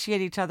appreciate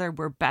each other.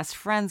 We're best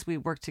friends. We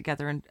work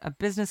together in a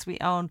business we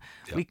own.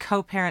 Yep. We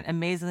co-parent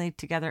amazingly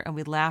together, and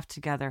we laugh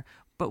together.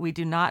 But we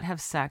do not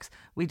have sex.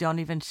 We don't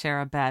even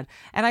share a bed.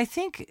 And I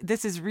think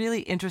this is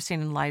really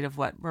interesting in light of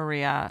what,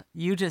 Maria,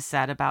 you just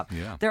said about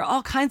there are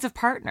all kinds of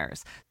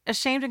partners.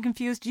 Ashamed and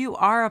Confused, you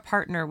are a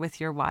partner with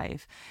your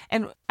wife.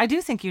 And I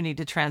do think you need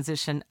to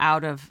transition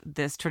out of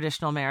this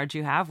traditional marriage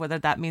you have. Whether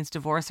that means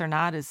divorce or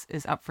not is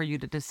up for you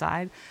to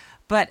decide.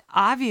 But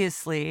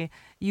obviously,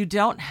 you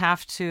don't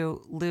have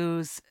to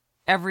lose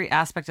every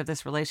aspect of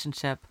this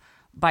relationship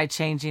by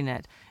changing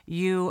it.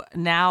 You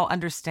now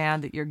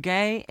understand that you're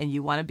gay and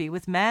you want to be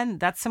with men.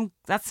 That's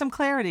some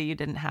clarity you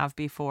didn't have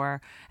before,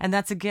 and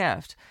that's a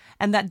gift.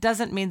 And that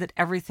doesn't mean that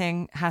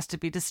everything has to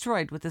be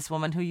destroyed with this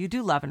woman who you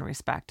do love and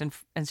respect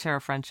and share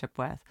a friendship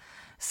with.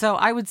 So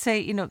I would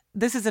say,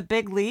 this is a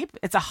big leap.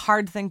 It's a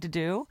hard thing to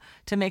do,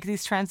 to make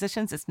these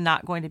transitions. It's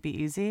not going to be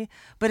easy,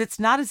 but it's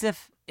not as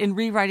if in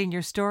rewriting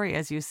your story,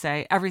 as you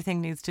say, everything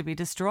needs to be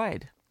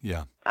destroyed.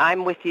 Yeah.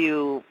 I'm with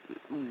you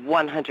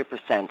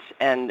 100%.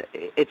 And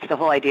it's the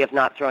whole idea of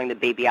not throwing the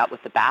baby out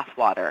with the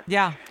bathwater.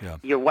 Yeah.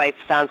 Your wife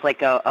sounds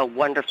like a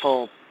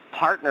wonderful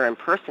partner and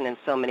person in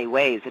so many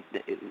ways,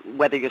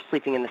 whether you're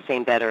sleeping in the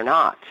same bed or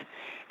not.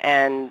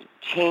 And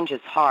change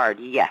is hard.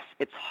 Yes,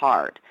 it's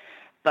hard.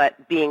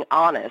 But being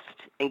honest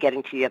and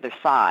getting to the other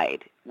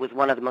side was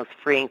one of the most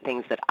freeing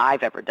things that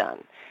I've ever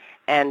done.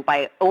 And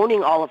by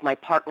owning all of my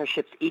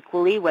partnerships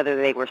equally, whether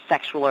they were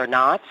sexual or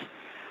not,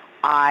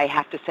 I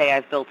have to say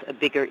I've built a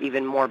bigger,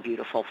 even more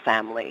beautiful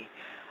family.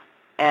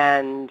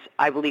 And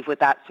I believe with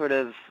that sort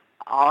of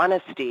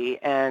honesty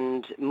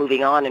and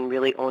moving on and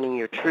really owning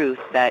your truth,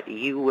 that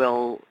you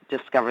will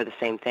discover the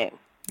same thing.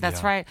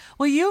 That's right.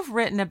 Well, you've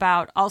written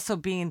about also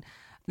being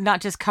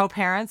not just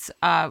co-parents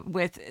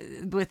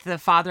with the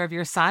father of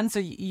your son.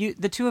 So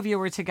the two of you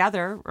were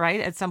together,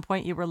 right? At some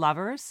point you were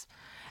lovers.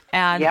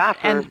 And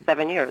for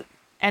 7 years.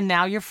 And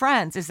now you're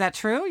friends. Is that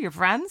true? You're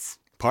friends?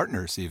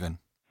 Partners even.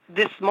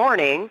 This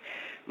morning,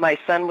 My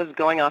son was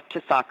going off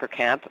to soccer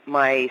camp.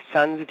 My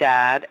son's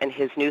dad and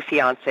his new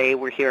fiance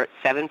were here at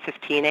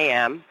 7:15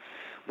 a.m.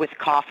 with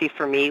coffee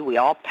for me. We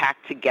all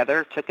packed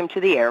together, took him to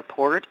the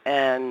airport,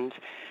 and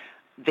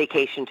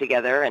vacation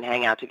together and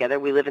hang out together.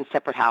 We live in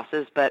separate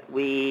houses, but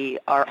we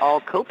are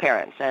all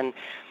co-parents. And,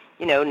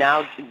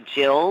 now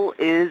Jill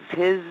is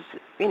his,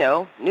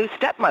 new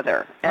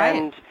stepmother. Right.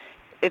 And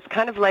it's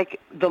kind of like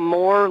the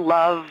more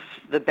love,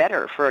 the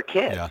better for a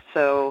kid. Yeah.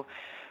 So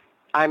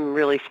I'm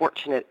really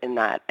fortunate in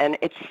that. And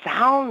it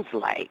sounds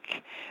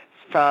like,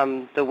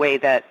 from the way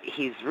that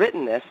he's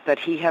written this, that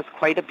he has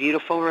quite a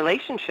beautiful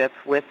relationship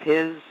with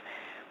his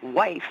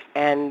wife.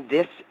 And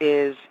this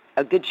is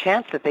a good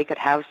chance that they could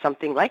have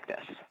something like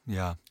this.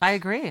 Yeah. I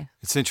agree.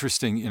 It's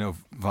interesting,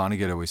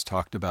 Vonnegut always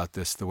talked about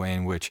this, the way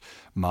in which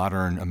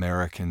modern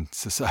American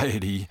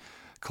society,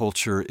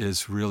 culture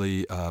is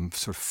really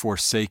sort of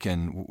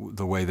forsaken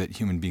the way that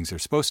human beings are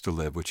supposed to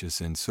live, which is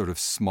in sort of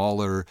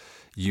smaller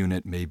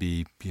unit,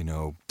 maybe,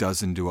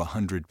 dozen to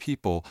 100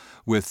 people,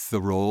 with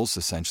the roles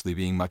essentially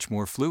being much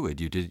more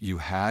fluid. You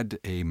had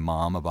a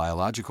mom, a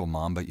biological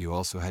mom, but you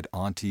also had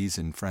aunties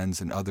and friends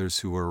and others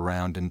who were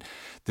around, and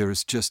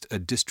there's just a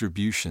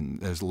distribution.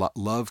 There's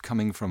love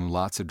coming from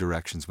lots of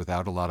directions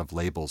without a lot of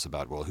labels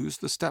about, well, who's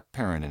the step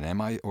parent, and am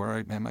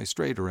I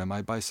straight or am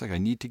I bisexual? I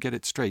need to get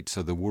it straight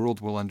so the world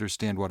will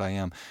understand what I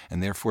am,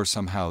 and therefore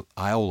somehow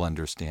I'll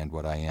understand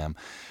what I am.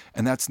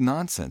 And that's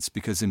nonsense,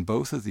 because in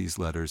both of these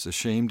letters,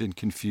 Ashamed and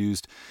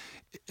Confused,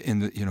 in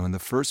the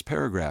first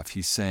paragraph,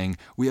 he's saying,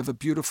 we have a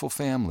beautiful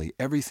family.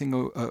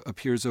 Everything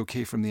appears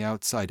okay from the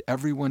outside.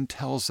 Everyone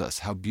tells us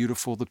how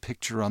beautiful the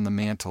picture on the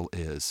mantle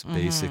is,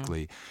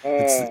 basically.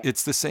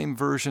 It's the same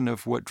version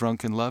of what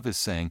Drunken Love is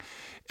saying.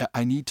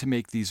 I need to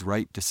make these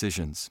right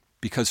decisions.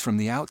 Because from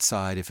the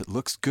outside, if it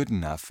looks good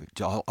enough,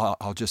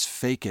 I'll just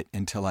fake it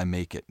until I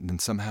make it. And then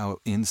somehow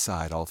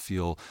inside, I'll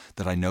feel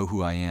that I know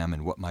who I am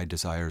and what my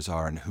desires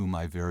are and who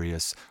my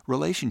various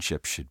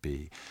relationships should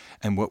be.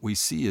 And what we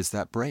see is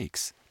that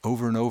breaks.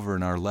 Over and over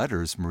in our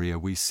letters, Maria,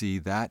 we see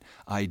that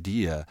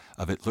idea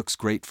of it looks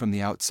great from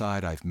the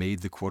outside. I've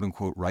made the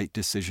quote-unquote right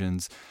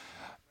decisions.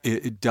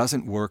 It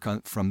doesn't work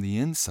from the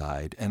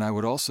inside. And I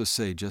would also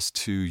say, just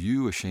to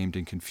you, Ashamed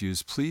and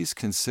Confused, please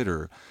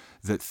consider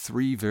that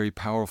 3 very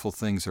powerful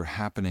things are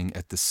happening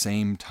at the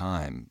same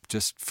time,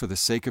 just for the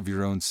sake of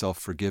your own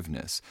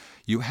self-forgiveness.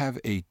 You have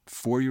a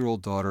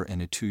 4-year-old daughter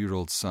and a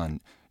 2-year-old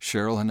son.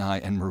 Cheryl and I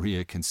and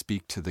Maria can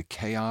speak to the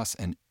chaos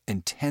and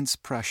intense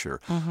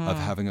pressure of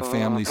having a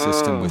family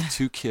system with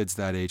 2 kids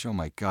that age. Oh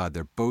my God,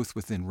 they're both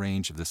within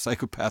range of the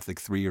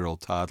psychopathic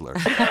 3-year-old toddler.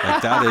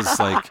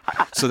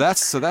 So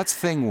that's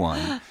thing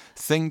 1.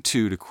 Thing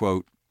 2, to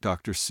quote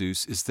Dr.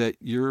 Seuss, is that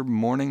you're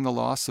mourning the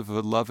loss of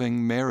a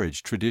loving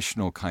marriage,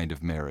 traditional kind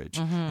of marriage,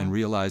 and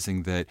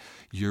realizing that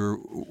your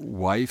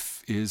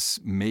wife is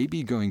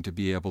maybe going to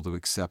be able to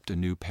accept a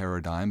new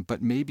paradigm,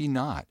 but maybe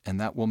not. And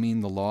that will mean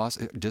the loss,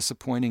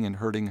 disappointing and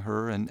hurting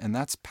her. And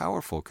that's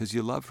powerful because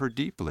you love her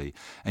deeply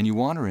and you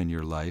want her in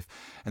your life.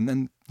 And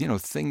then,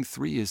 thing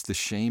 3 is the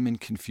shame and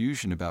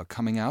confusion about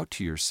coming out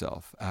to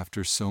yourself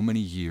after so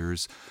many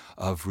years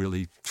of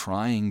really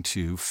trying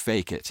to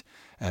fake it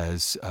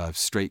as a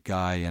straight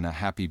guy in a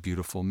happy,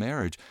 beautiful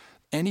marriage.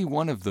 Any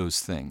one of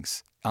those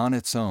things on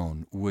its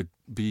own would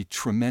be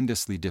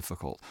tremendously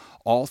difficult.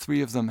 All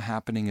 3 of them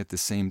happening at the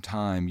same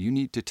time, you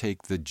need to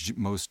take the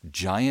most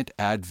giant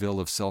Advil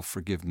of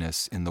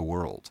self-forgiveness in the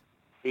world.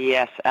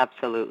 Yes,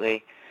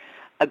 absolutely.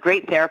 A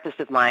great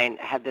therapist of mine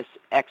had this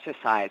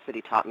exercise that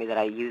he taught me that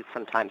I use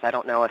sometimes. I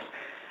don't know if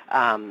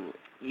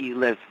you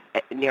live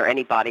near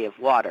any body of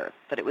water,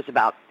 but it was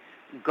about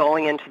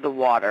going into the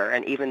water,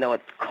 and even though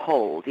it's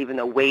cold, even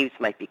though waves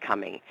might be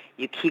coming,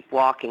 you keep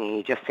walking and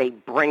you just say,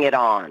 bring it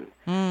on,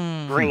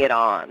 bring it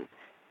on,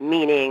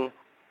 meaning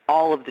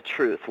all of the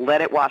truth. Let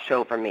it wash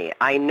over me.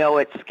 I know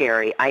it's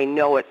scary. I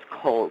know it's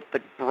cold,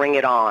 but bring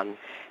it on,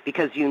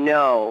 because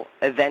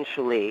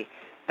eventually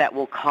that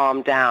will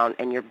calm down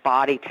and your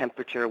body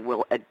temperature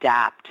will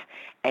adapt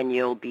and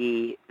you'll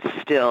be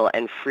still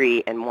and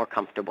free and more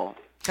comfortable.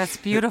 That's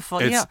beautiful.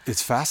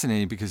 It's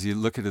fascinating because you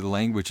look at the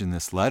language in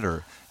this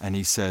letter and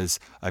he says,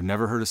 I've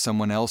never heard of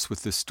someone else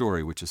with this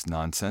story, which is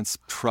nonsense.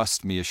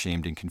 Trust me,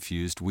 Ashamed and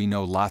Confused. We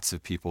know lots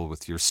of people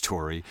with your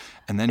story.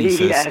 And then he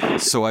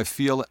says, so I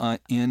feel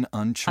in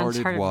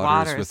uncharted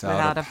waters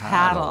without a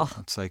paddle.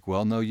 It's like,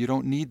 well, no, you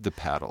don't need the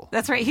paddle.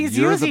 That's right. He's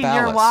using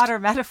your water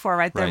metaphor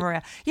right there,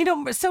 Maria.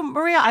 So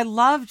Maria, I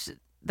loved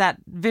that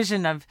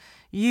vision of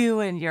you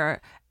and your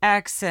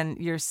ex and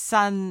your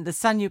son, the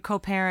son you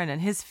co-parent,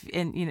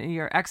 and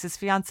your ex's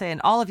fiance,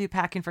 and all of you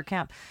packing for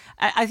camp.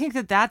 I think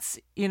that's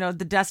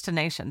the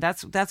destination.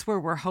 That's where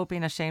we're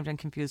hoping Ashamed and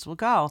Confused will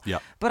go.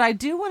 Yep. But I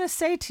do want to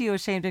say to you,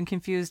 Ashamed and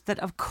Confused, that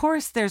of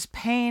course there's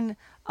pain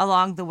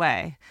along the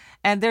way,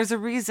 and there's a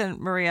reason,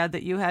 Maria,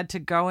 that you had to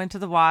go into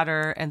the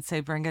water and say,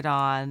 "Bring it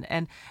on,"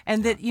 and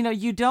that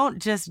you don't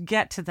just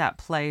get to that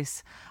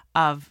place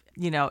of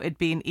it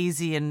being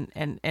easy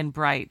and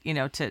bright,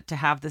 to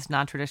have this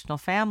non-traditional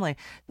family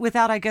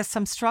without, I guess,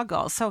 some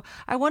struggle. So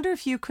I wonder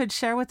if you could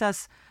share with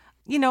us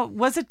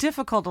Was it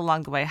difficult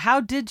along the way?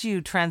 How did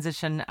you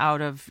transition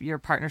out of your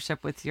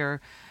partnership with your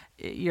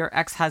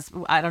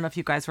ex-husband? I don't know if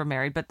you guys were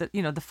married, but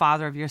the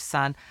father of your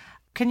son.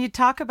 Can you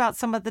talk about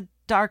some of the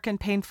dark and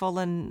painful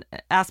and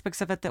aspects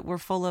of it that were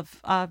full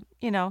of,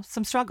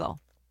 some struggle?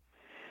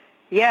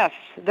 Yes,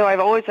 though I've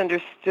always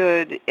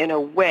understood in a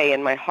way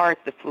in my heart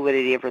the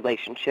fluidity of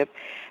relationship,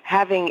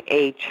 having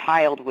a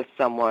child with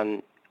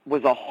someone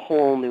was a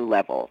whole new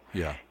level.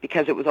 Yeah.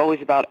 Because it was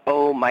always about,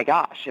 oh my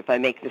gosh, if I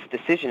make this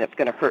decision, it's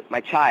going to hurt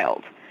my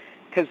child.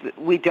 Because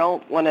we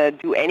don't want to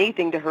do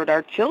anything to hurt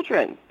our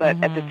children.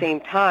 But at the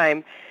same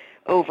time,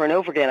 over and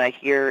over again, I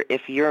hear,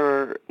 if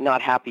you're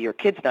not happy, your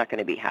kid's not going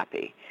to be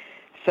happy.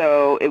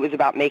 So it was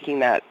about making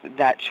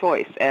that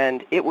choice.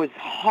 And it was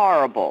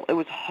horrible. It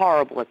was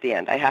horrible at the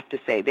end, I have to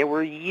say. There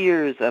were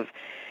years of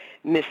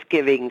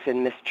misgivings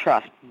and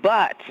mistrust.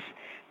 But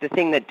the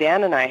thing that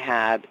Dan and I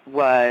had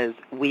was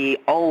we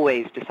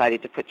always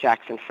decided to put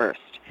Jackson first.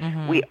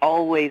 We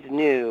always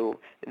knew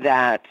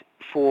that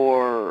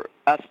for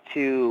us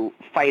to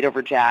fight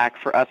over Jack,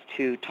 for us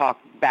to talk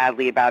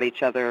badly about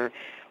each other,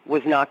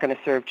 was not going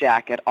to serve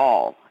Jack at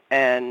all.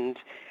 And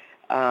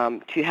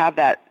to have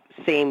that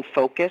same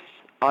focus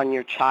on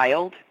your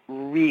child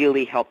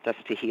really helped us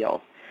to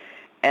heal,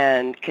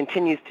 and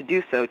continues to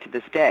do so to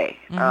this day.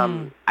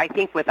 I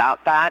think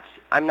without that,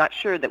 I'm not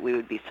sure that we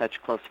would be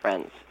such close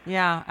friends.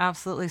 Yeah,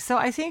 absolutely. So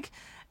I think,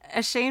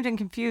 ashamed and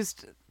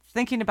confused,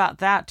 thinking about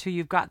that too,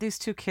 you've got these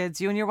two kids,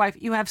 you and your wife,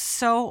 you have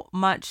so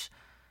much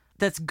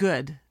that's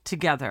good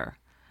together.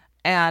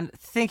 And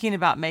thinking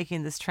about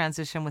making this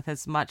transition with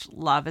as much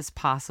love as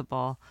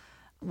possible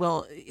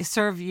will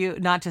serve you,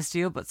 not just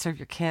you, but serve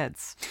your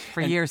kids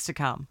for years to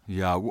come.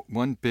 Yeah,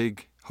 one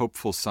big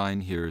hopeful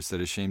sign here is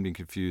that Ashamed and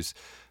Confused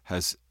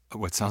has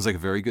what sounds like a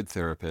very good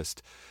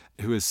therapist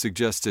who has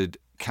suggested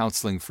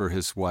counseling for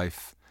his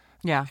wife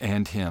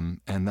and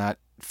him, and that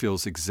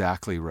feels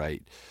exactly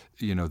right.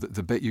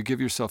 You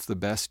give yourself the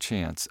best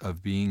chance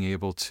of being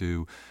able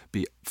to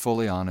be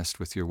fully honest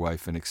with your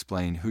wife and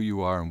explain who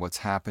you are and what's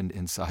happened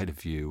inside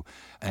of you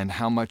and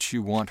how much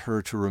you want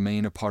her to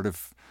remain a part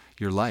of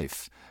your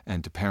life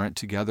and to parent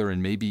together,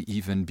 and maybe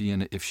even be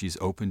in, if she's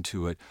open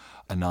to it,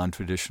 a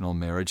non-traditional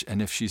marriage,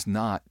 and if she's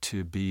not,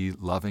 to be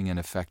loving and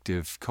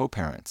effective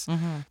co-parents.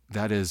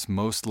 That is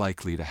most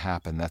likely to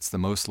happen. That's the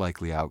most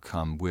likely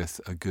outcome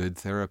with a good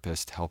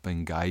therapist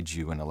helping guide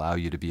you and allow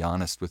you to be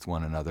honest with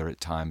one another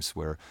at times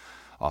where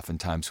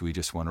oftentimes we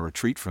just want to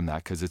retreat from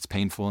that because it's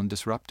painful and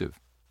disruptive.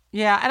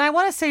 Yeah, and I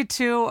want to say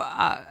too,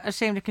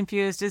 Ashamed and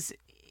Confused, is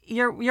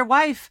your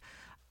wife,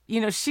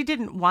 she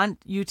didn't want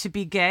you to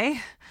be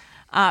gay.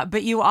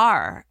 But you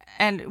are.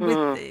 And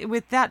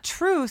with that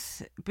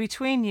truth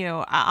between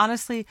you,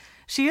 honestly,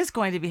 she is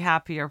going to be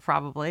happier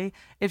probably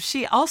if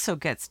she also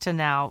gets to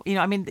now,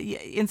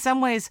 in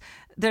some ways,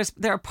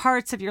 there are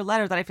parts of your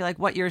letter that I feel like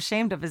what you're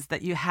ashamed of is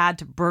that you had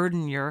to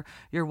burden your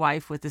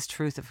wife with this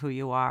truth of who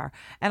you are.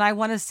 And I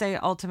want to say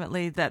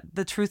ultimately that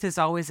the truth is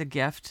always a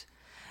gift.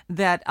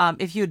 That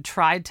if you had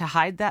tried to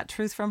hide that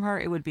truth from her,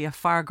 it would be a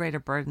far greater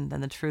burden than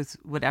the truth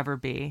would ever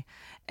be.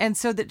 And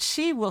so that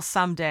she will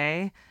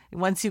someday,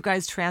 once you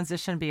guys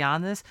transition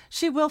beyond this,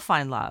 she will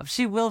find love.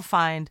 She will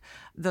find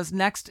those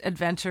next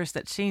adventures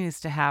that she needs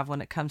to have when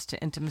it comes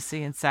to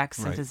intimacy and sex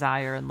and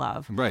desire and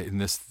love. Right.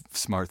 And this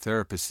smart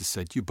therapist has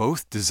said, you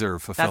both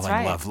deserve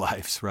fulfilling love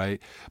lives,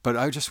 right? But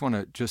I just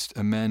want to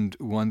amend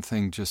one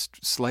thing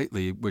just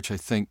slightly, which I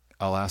think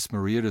I'll ask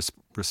Maria to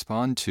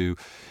respond to.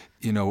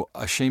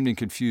 Ashamed and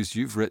Confused,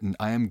 you've written,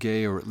 I am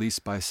gay or at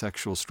least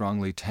bisexual,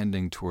 strongly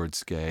tending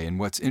towards gay. And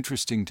what's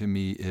interesting to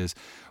me is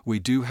we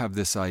do have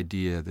this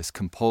idea, this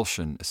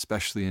compulsion,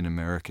 especially in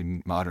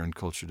American modern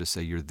culture, to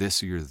say you're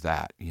this or you're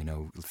that,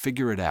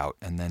 figure it out.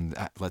 And then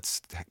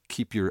let's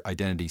keep your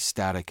identity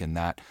static in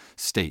that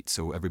state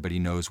so everybody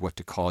knows what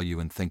to call you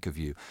and think of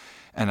you.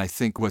 And I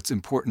think what's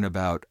important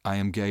about I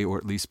am gay or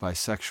at least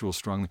bisexual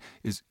strongly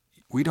is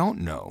we don't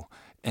know.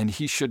 And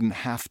he shouldn't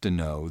have to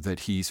know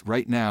that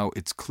right now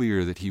it's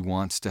clear that he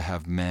wants to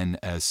have men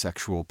as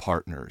sexual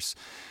partners.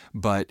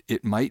 But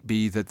it might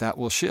be that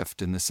will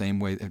shift in the same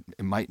way.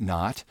 It might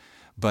not.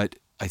 But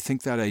I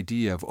think that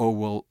idea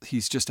of,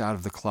 he's just out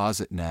of the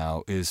closet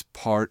now is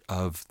part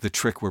of the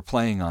trick we're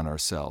playing on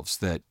ourselves,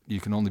 that you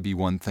can only be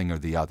one thing or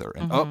the other.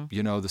 And,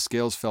 the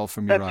scales fell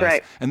from your eyes. That's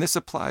right. And this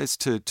applies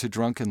to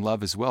drunken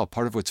love as well.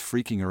 Part of what's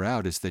freaking her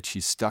out is that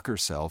she's stuck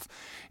herself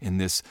in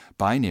this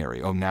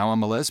binary. Oh, now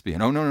I'm a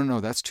lesbian. Oh,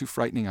 no, that's too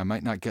frightening. I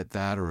might not get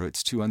that, or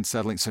it's too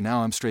unsettling. So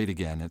now I'm straight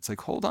again. It's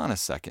like, hold on a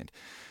second.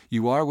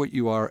 You are what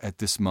you are at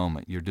this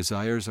moment. Your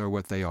desires are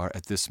what they are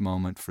at this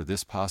moment for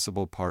this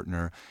possible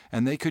partner,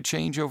 and they could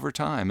change over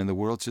time, and the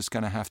world's just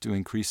going to have to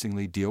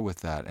increasingly deal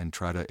with that and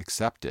try to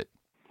accept it.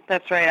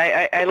 That's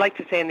right. I like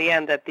to say in the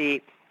end that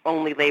the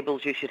only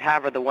labels you should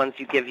have are the ones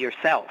you give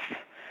yourself.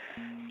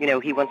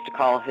 He wants to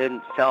call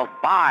himself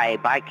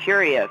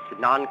bi-curious,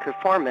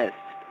 non-conformist,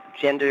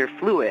 gender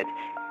fluid.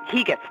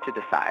 He gets to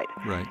decide.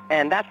 Right.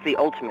 And that's the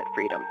ultimate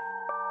freedom.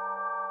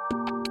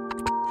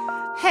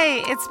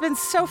 Hey, it's been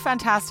so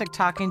fantastic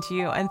talking to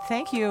you, and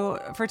thank you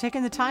for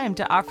taking the time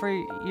to offer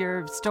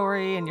your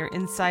story and your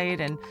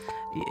insight, and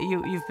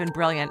you've been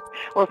brilliant.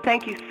 Well,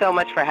 thank you so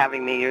much for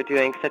having me. You're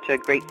doing such a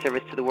great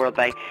service to the world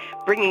by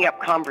bringing up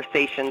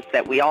conversations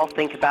that we all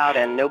think about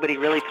and nobody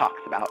really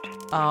talks about.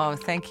 Oh,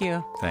 thank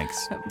you.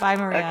 Thanks. Bye,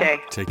 Maria. Okay.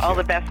 Take care. All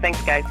the best.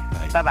 Thanks, guys.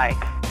 Bye. Bye-bye.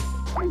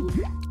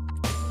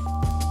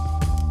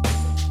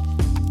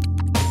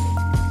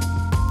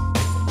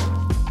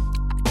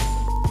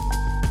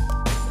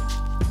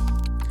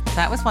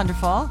 That was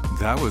wonderful.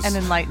 That was... And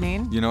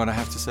enlightening. You know what I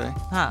have to say?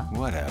 Huh.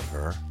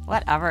 Whatever.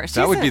 Whatever.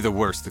 That would be the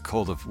worst, the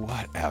cold of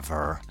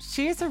whatever.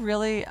 She's a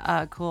really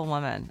cool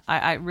woman.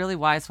 I really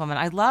wise woman.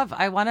 I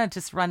want to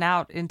just run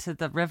out into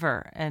the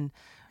river and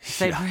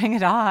say, bring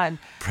it on.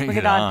 Bring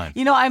it on.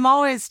 You know, I'm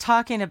always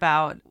talking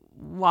about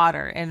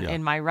water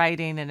in my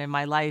writing and in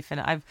my life. And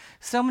I've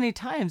so many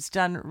times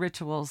done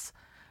rituals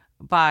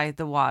by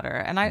the water.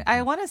 And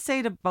I want to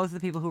say to both of the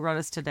people who wrote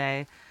us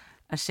today,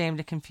 Ashamed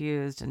and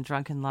Confused and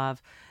Drunk in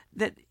Love,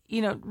 that,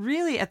 you know,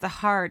 really at the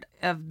heart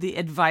of the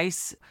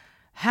advice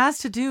has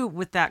to do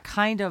with that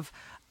kind of,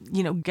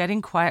 you know, getting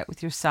quiet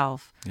with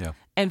yourself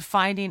and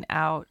finding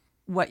out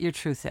what your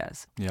truth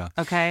is. Yeah.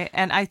 Okay.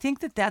 And I think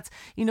that's,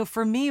 you know,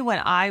 for me,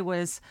 when I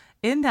was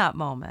in that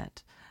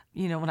moment,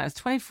 you know, when I was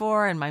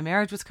 24 and my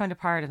marriage was coming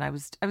apart and I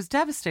was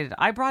devastated.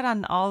 I brought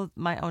on all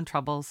my own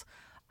troubles.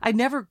 I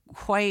never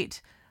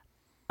quite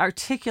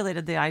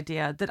articulated the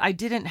idea that I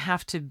didn't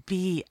have to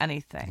be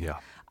anything. Yeah.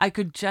 I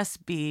could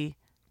just be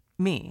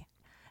me.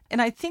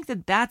 And I think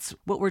that's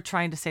what we're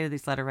trying to say to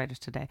these letter writers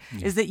today,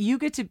 is that you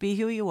get to be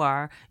who you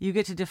are. You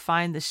get to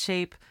define the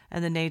shape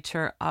and the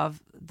nature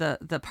of the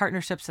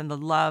partnerships and the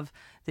love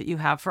that you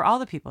have for all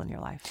the people in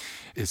your life.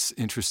 It's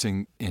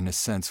interesting, in a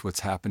sense, what's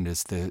happened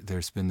is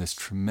there's been this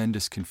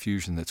tremendous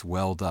confusion that's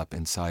welled up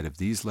inside of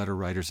these letter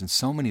writers and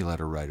so many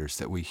letter writers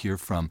that we hear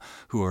from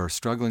who are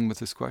struggling with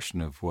this question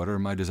of what are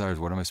my desires?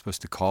 What am I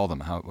supposed to call them?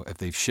 How, if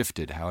they've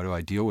shifted, how do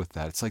I deal with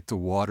that? It's like the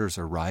waters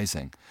are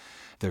rising.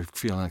 They're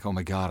feeling like, oh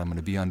my God, I'm going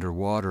to be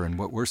underwater. And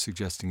what we're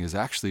suggesting is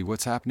actually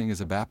what's happening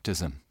is a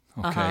baptism.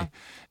 Okay.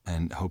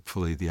 And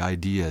hopefully the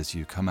idea is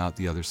you come out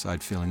the other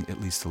side feeling at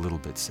least a little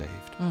bit saved.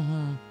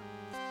 Mm-hmm.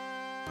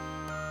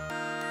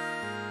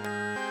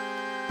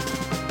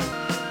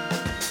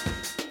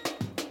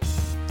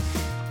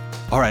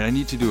 All right, I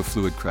need to do a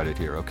fluid credit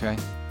here, okay?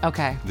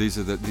 Okay. These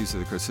are the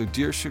credits. So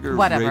Dear Sugar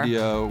Whatever.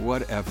 Radio,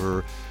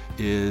 whatever,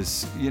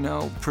 is, you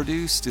know,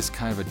 produced is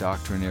kind of a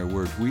doctrinaire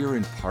word. We are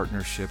in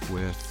partnership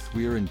with,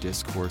 we are in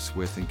discourse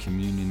with, in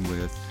communion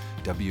with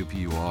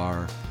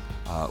WBUR.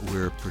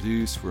 We're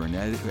produced, we're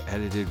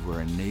edited,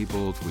 we're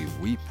enabled, we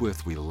weep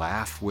with, we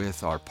laugh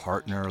with our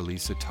partner,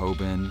 Lisa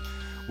Tobin.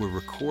 We're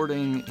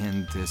recording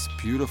in this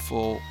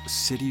beautiful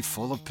city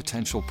full of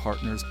potential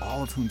partners,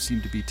 all of whom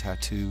seem to be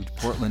tattooed,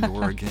 Portland,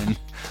 Oregon.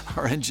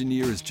 Our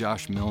engineer is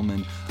Josh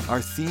Millman. Our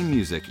theme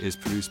music is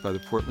produced by the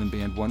Portland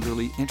band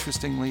Wonderly.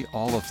 Interestingly,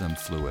 all of them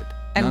fluid.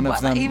 And none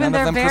of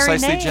them very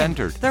precisely name.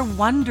 gendered. They're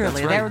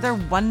Wonderly. That's right. They're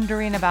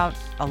wondering about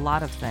a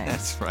lot of things.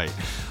 That's right.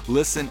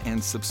 Listen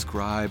and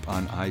subscribe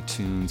on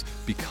iTunes.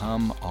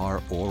 Become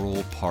our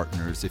oral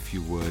partners, if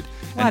you would.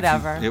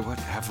 Whatever.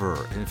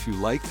 Whatever. And if you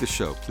like the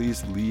show,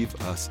 please leave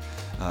us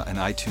an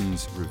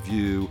iTunes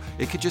review.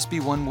 It could just be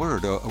one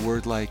word, a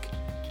word like...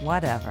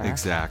 Whatever.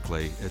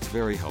 Exactly. It's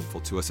very helpful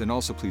to us. And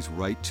also please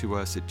write to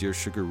us at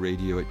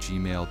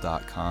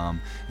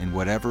dearsugarradio@gmail.com in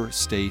whatever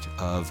state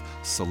of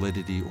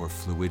solidity or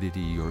fluidity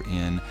you're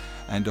in.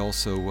 And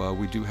also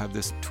we do have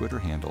this Twitter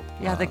handle.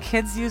 Yeah, the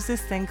kids use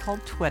this thing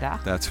called Twitter.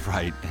 That's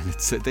right. And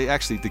it's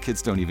the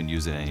kids don't even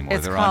use it anymore.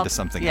 They're on to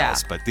something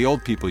else. But the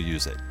old people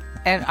use it.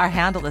 And our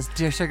handle is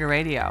Dear Sugar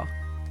Radio.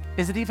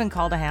 Is it even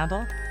called a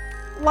handle?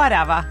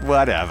 Whatever.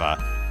 Whatever.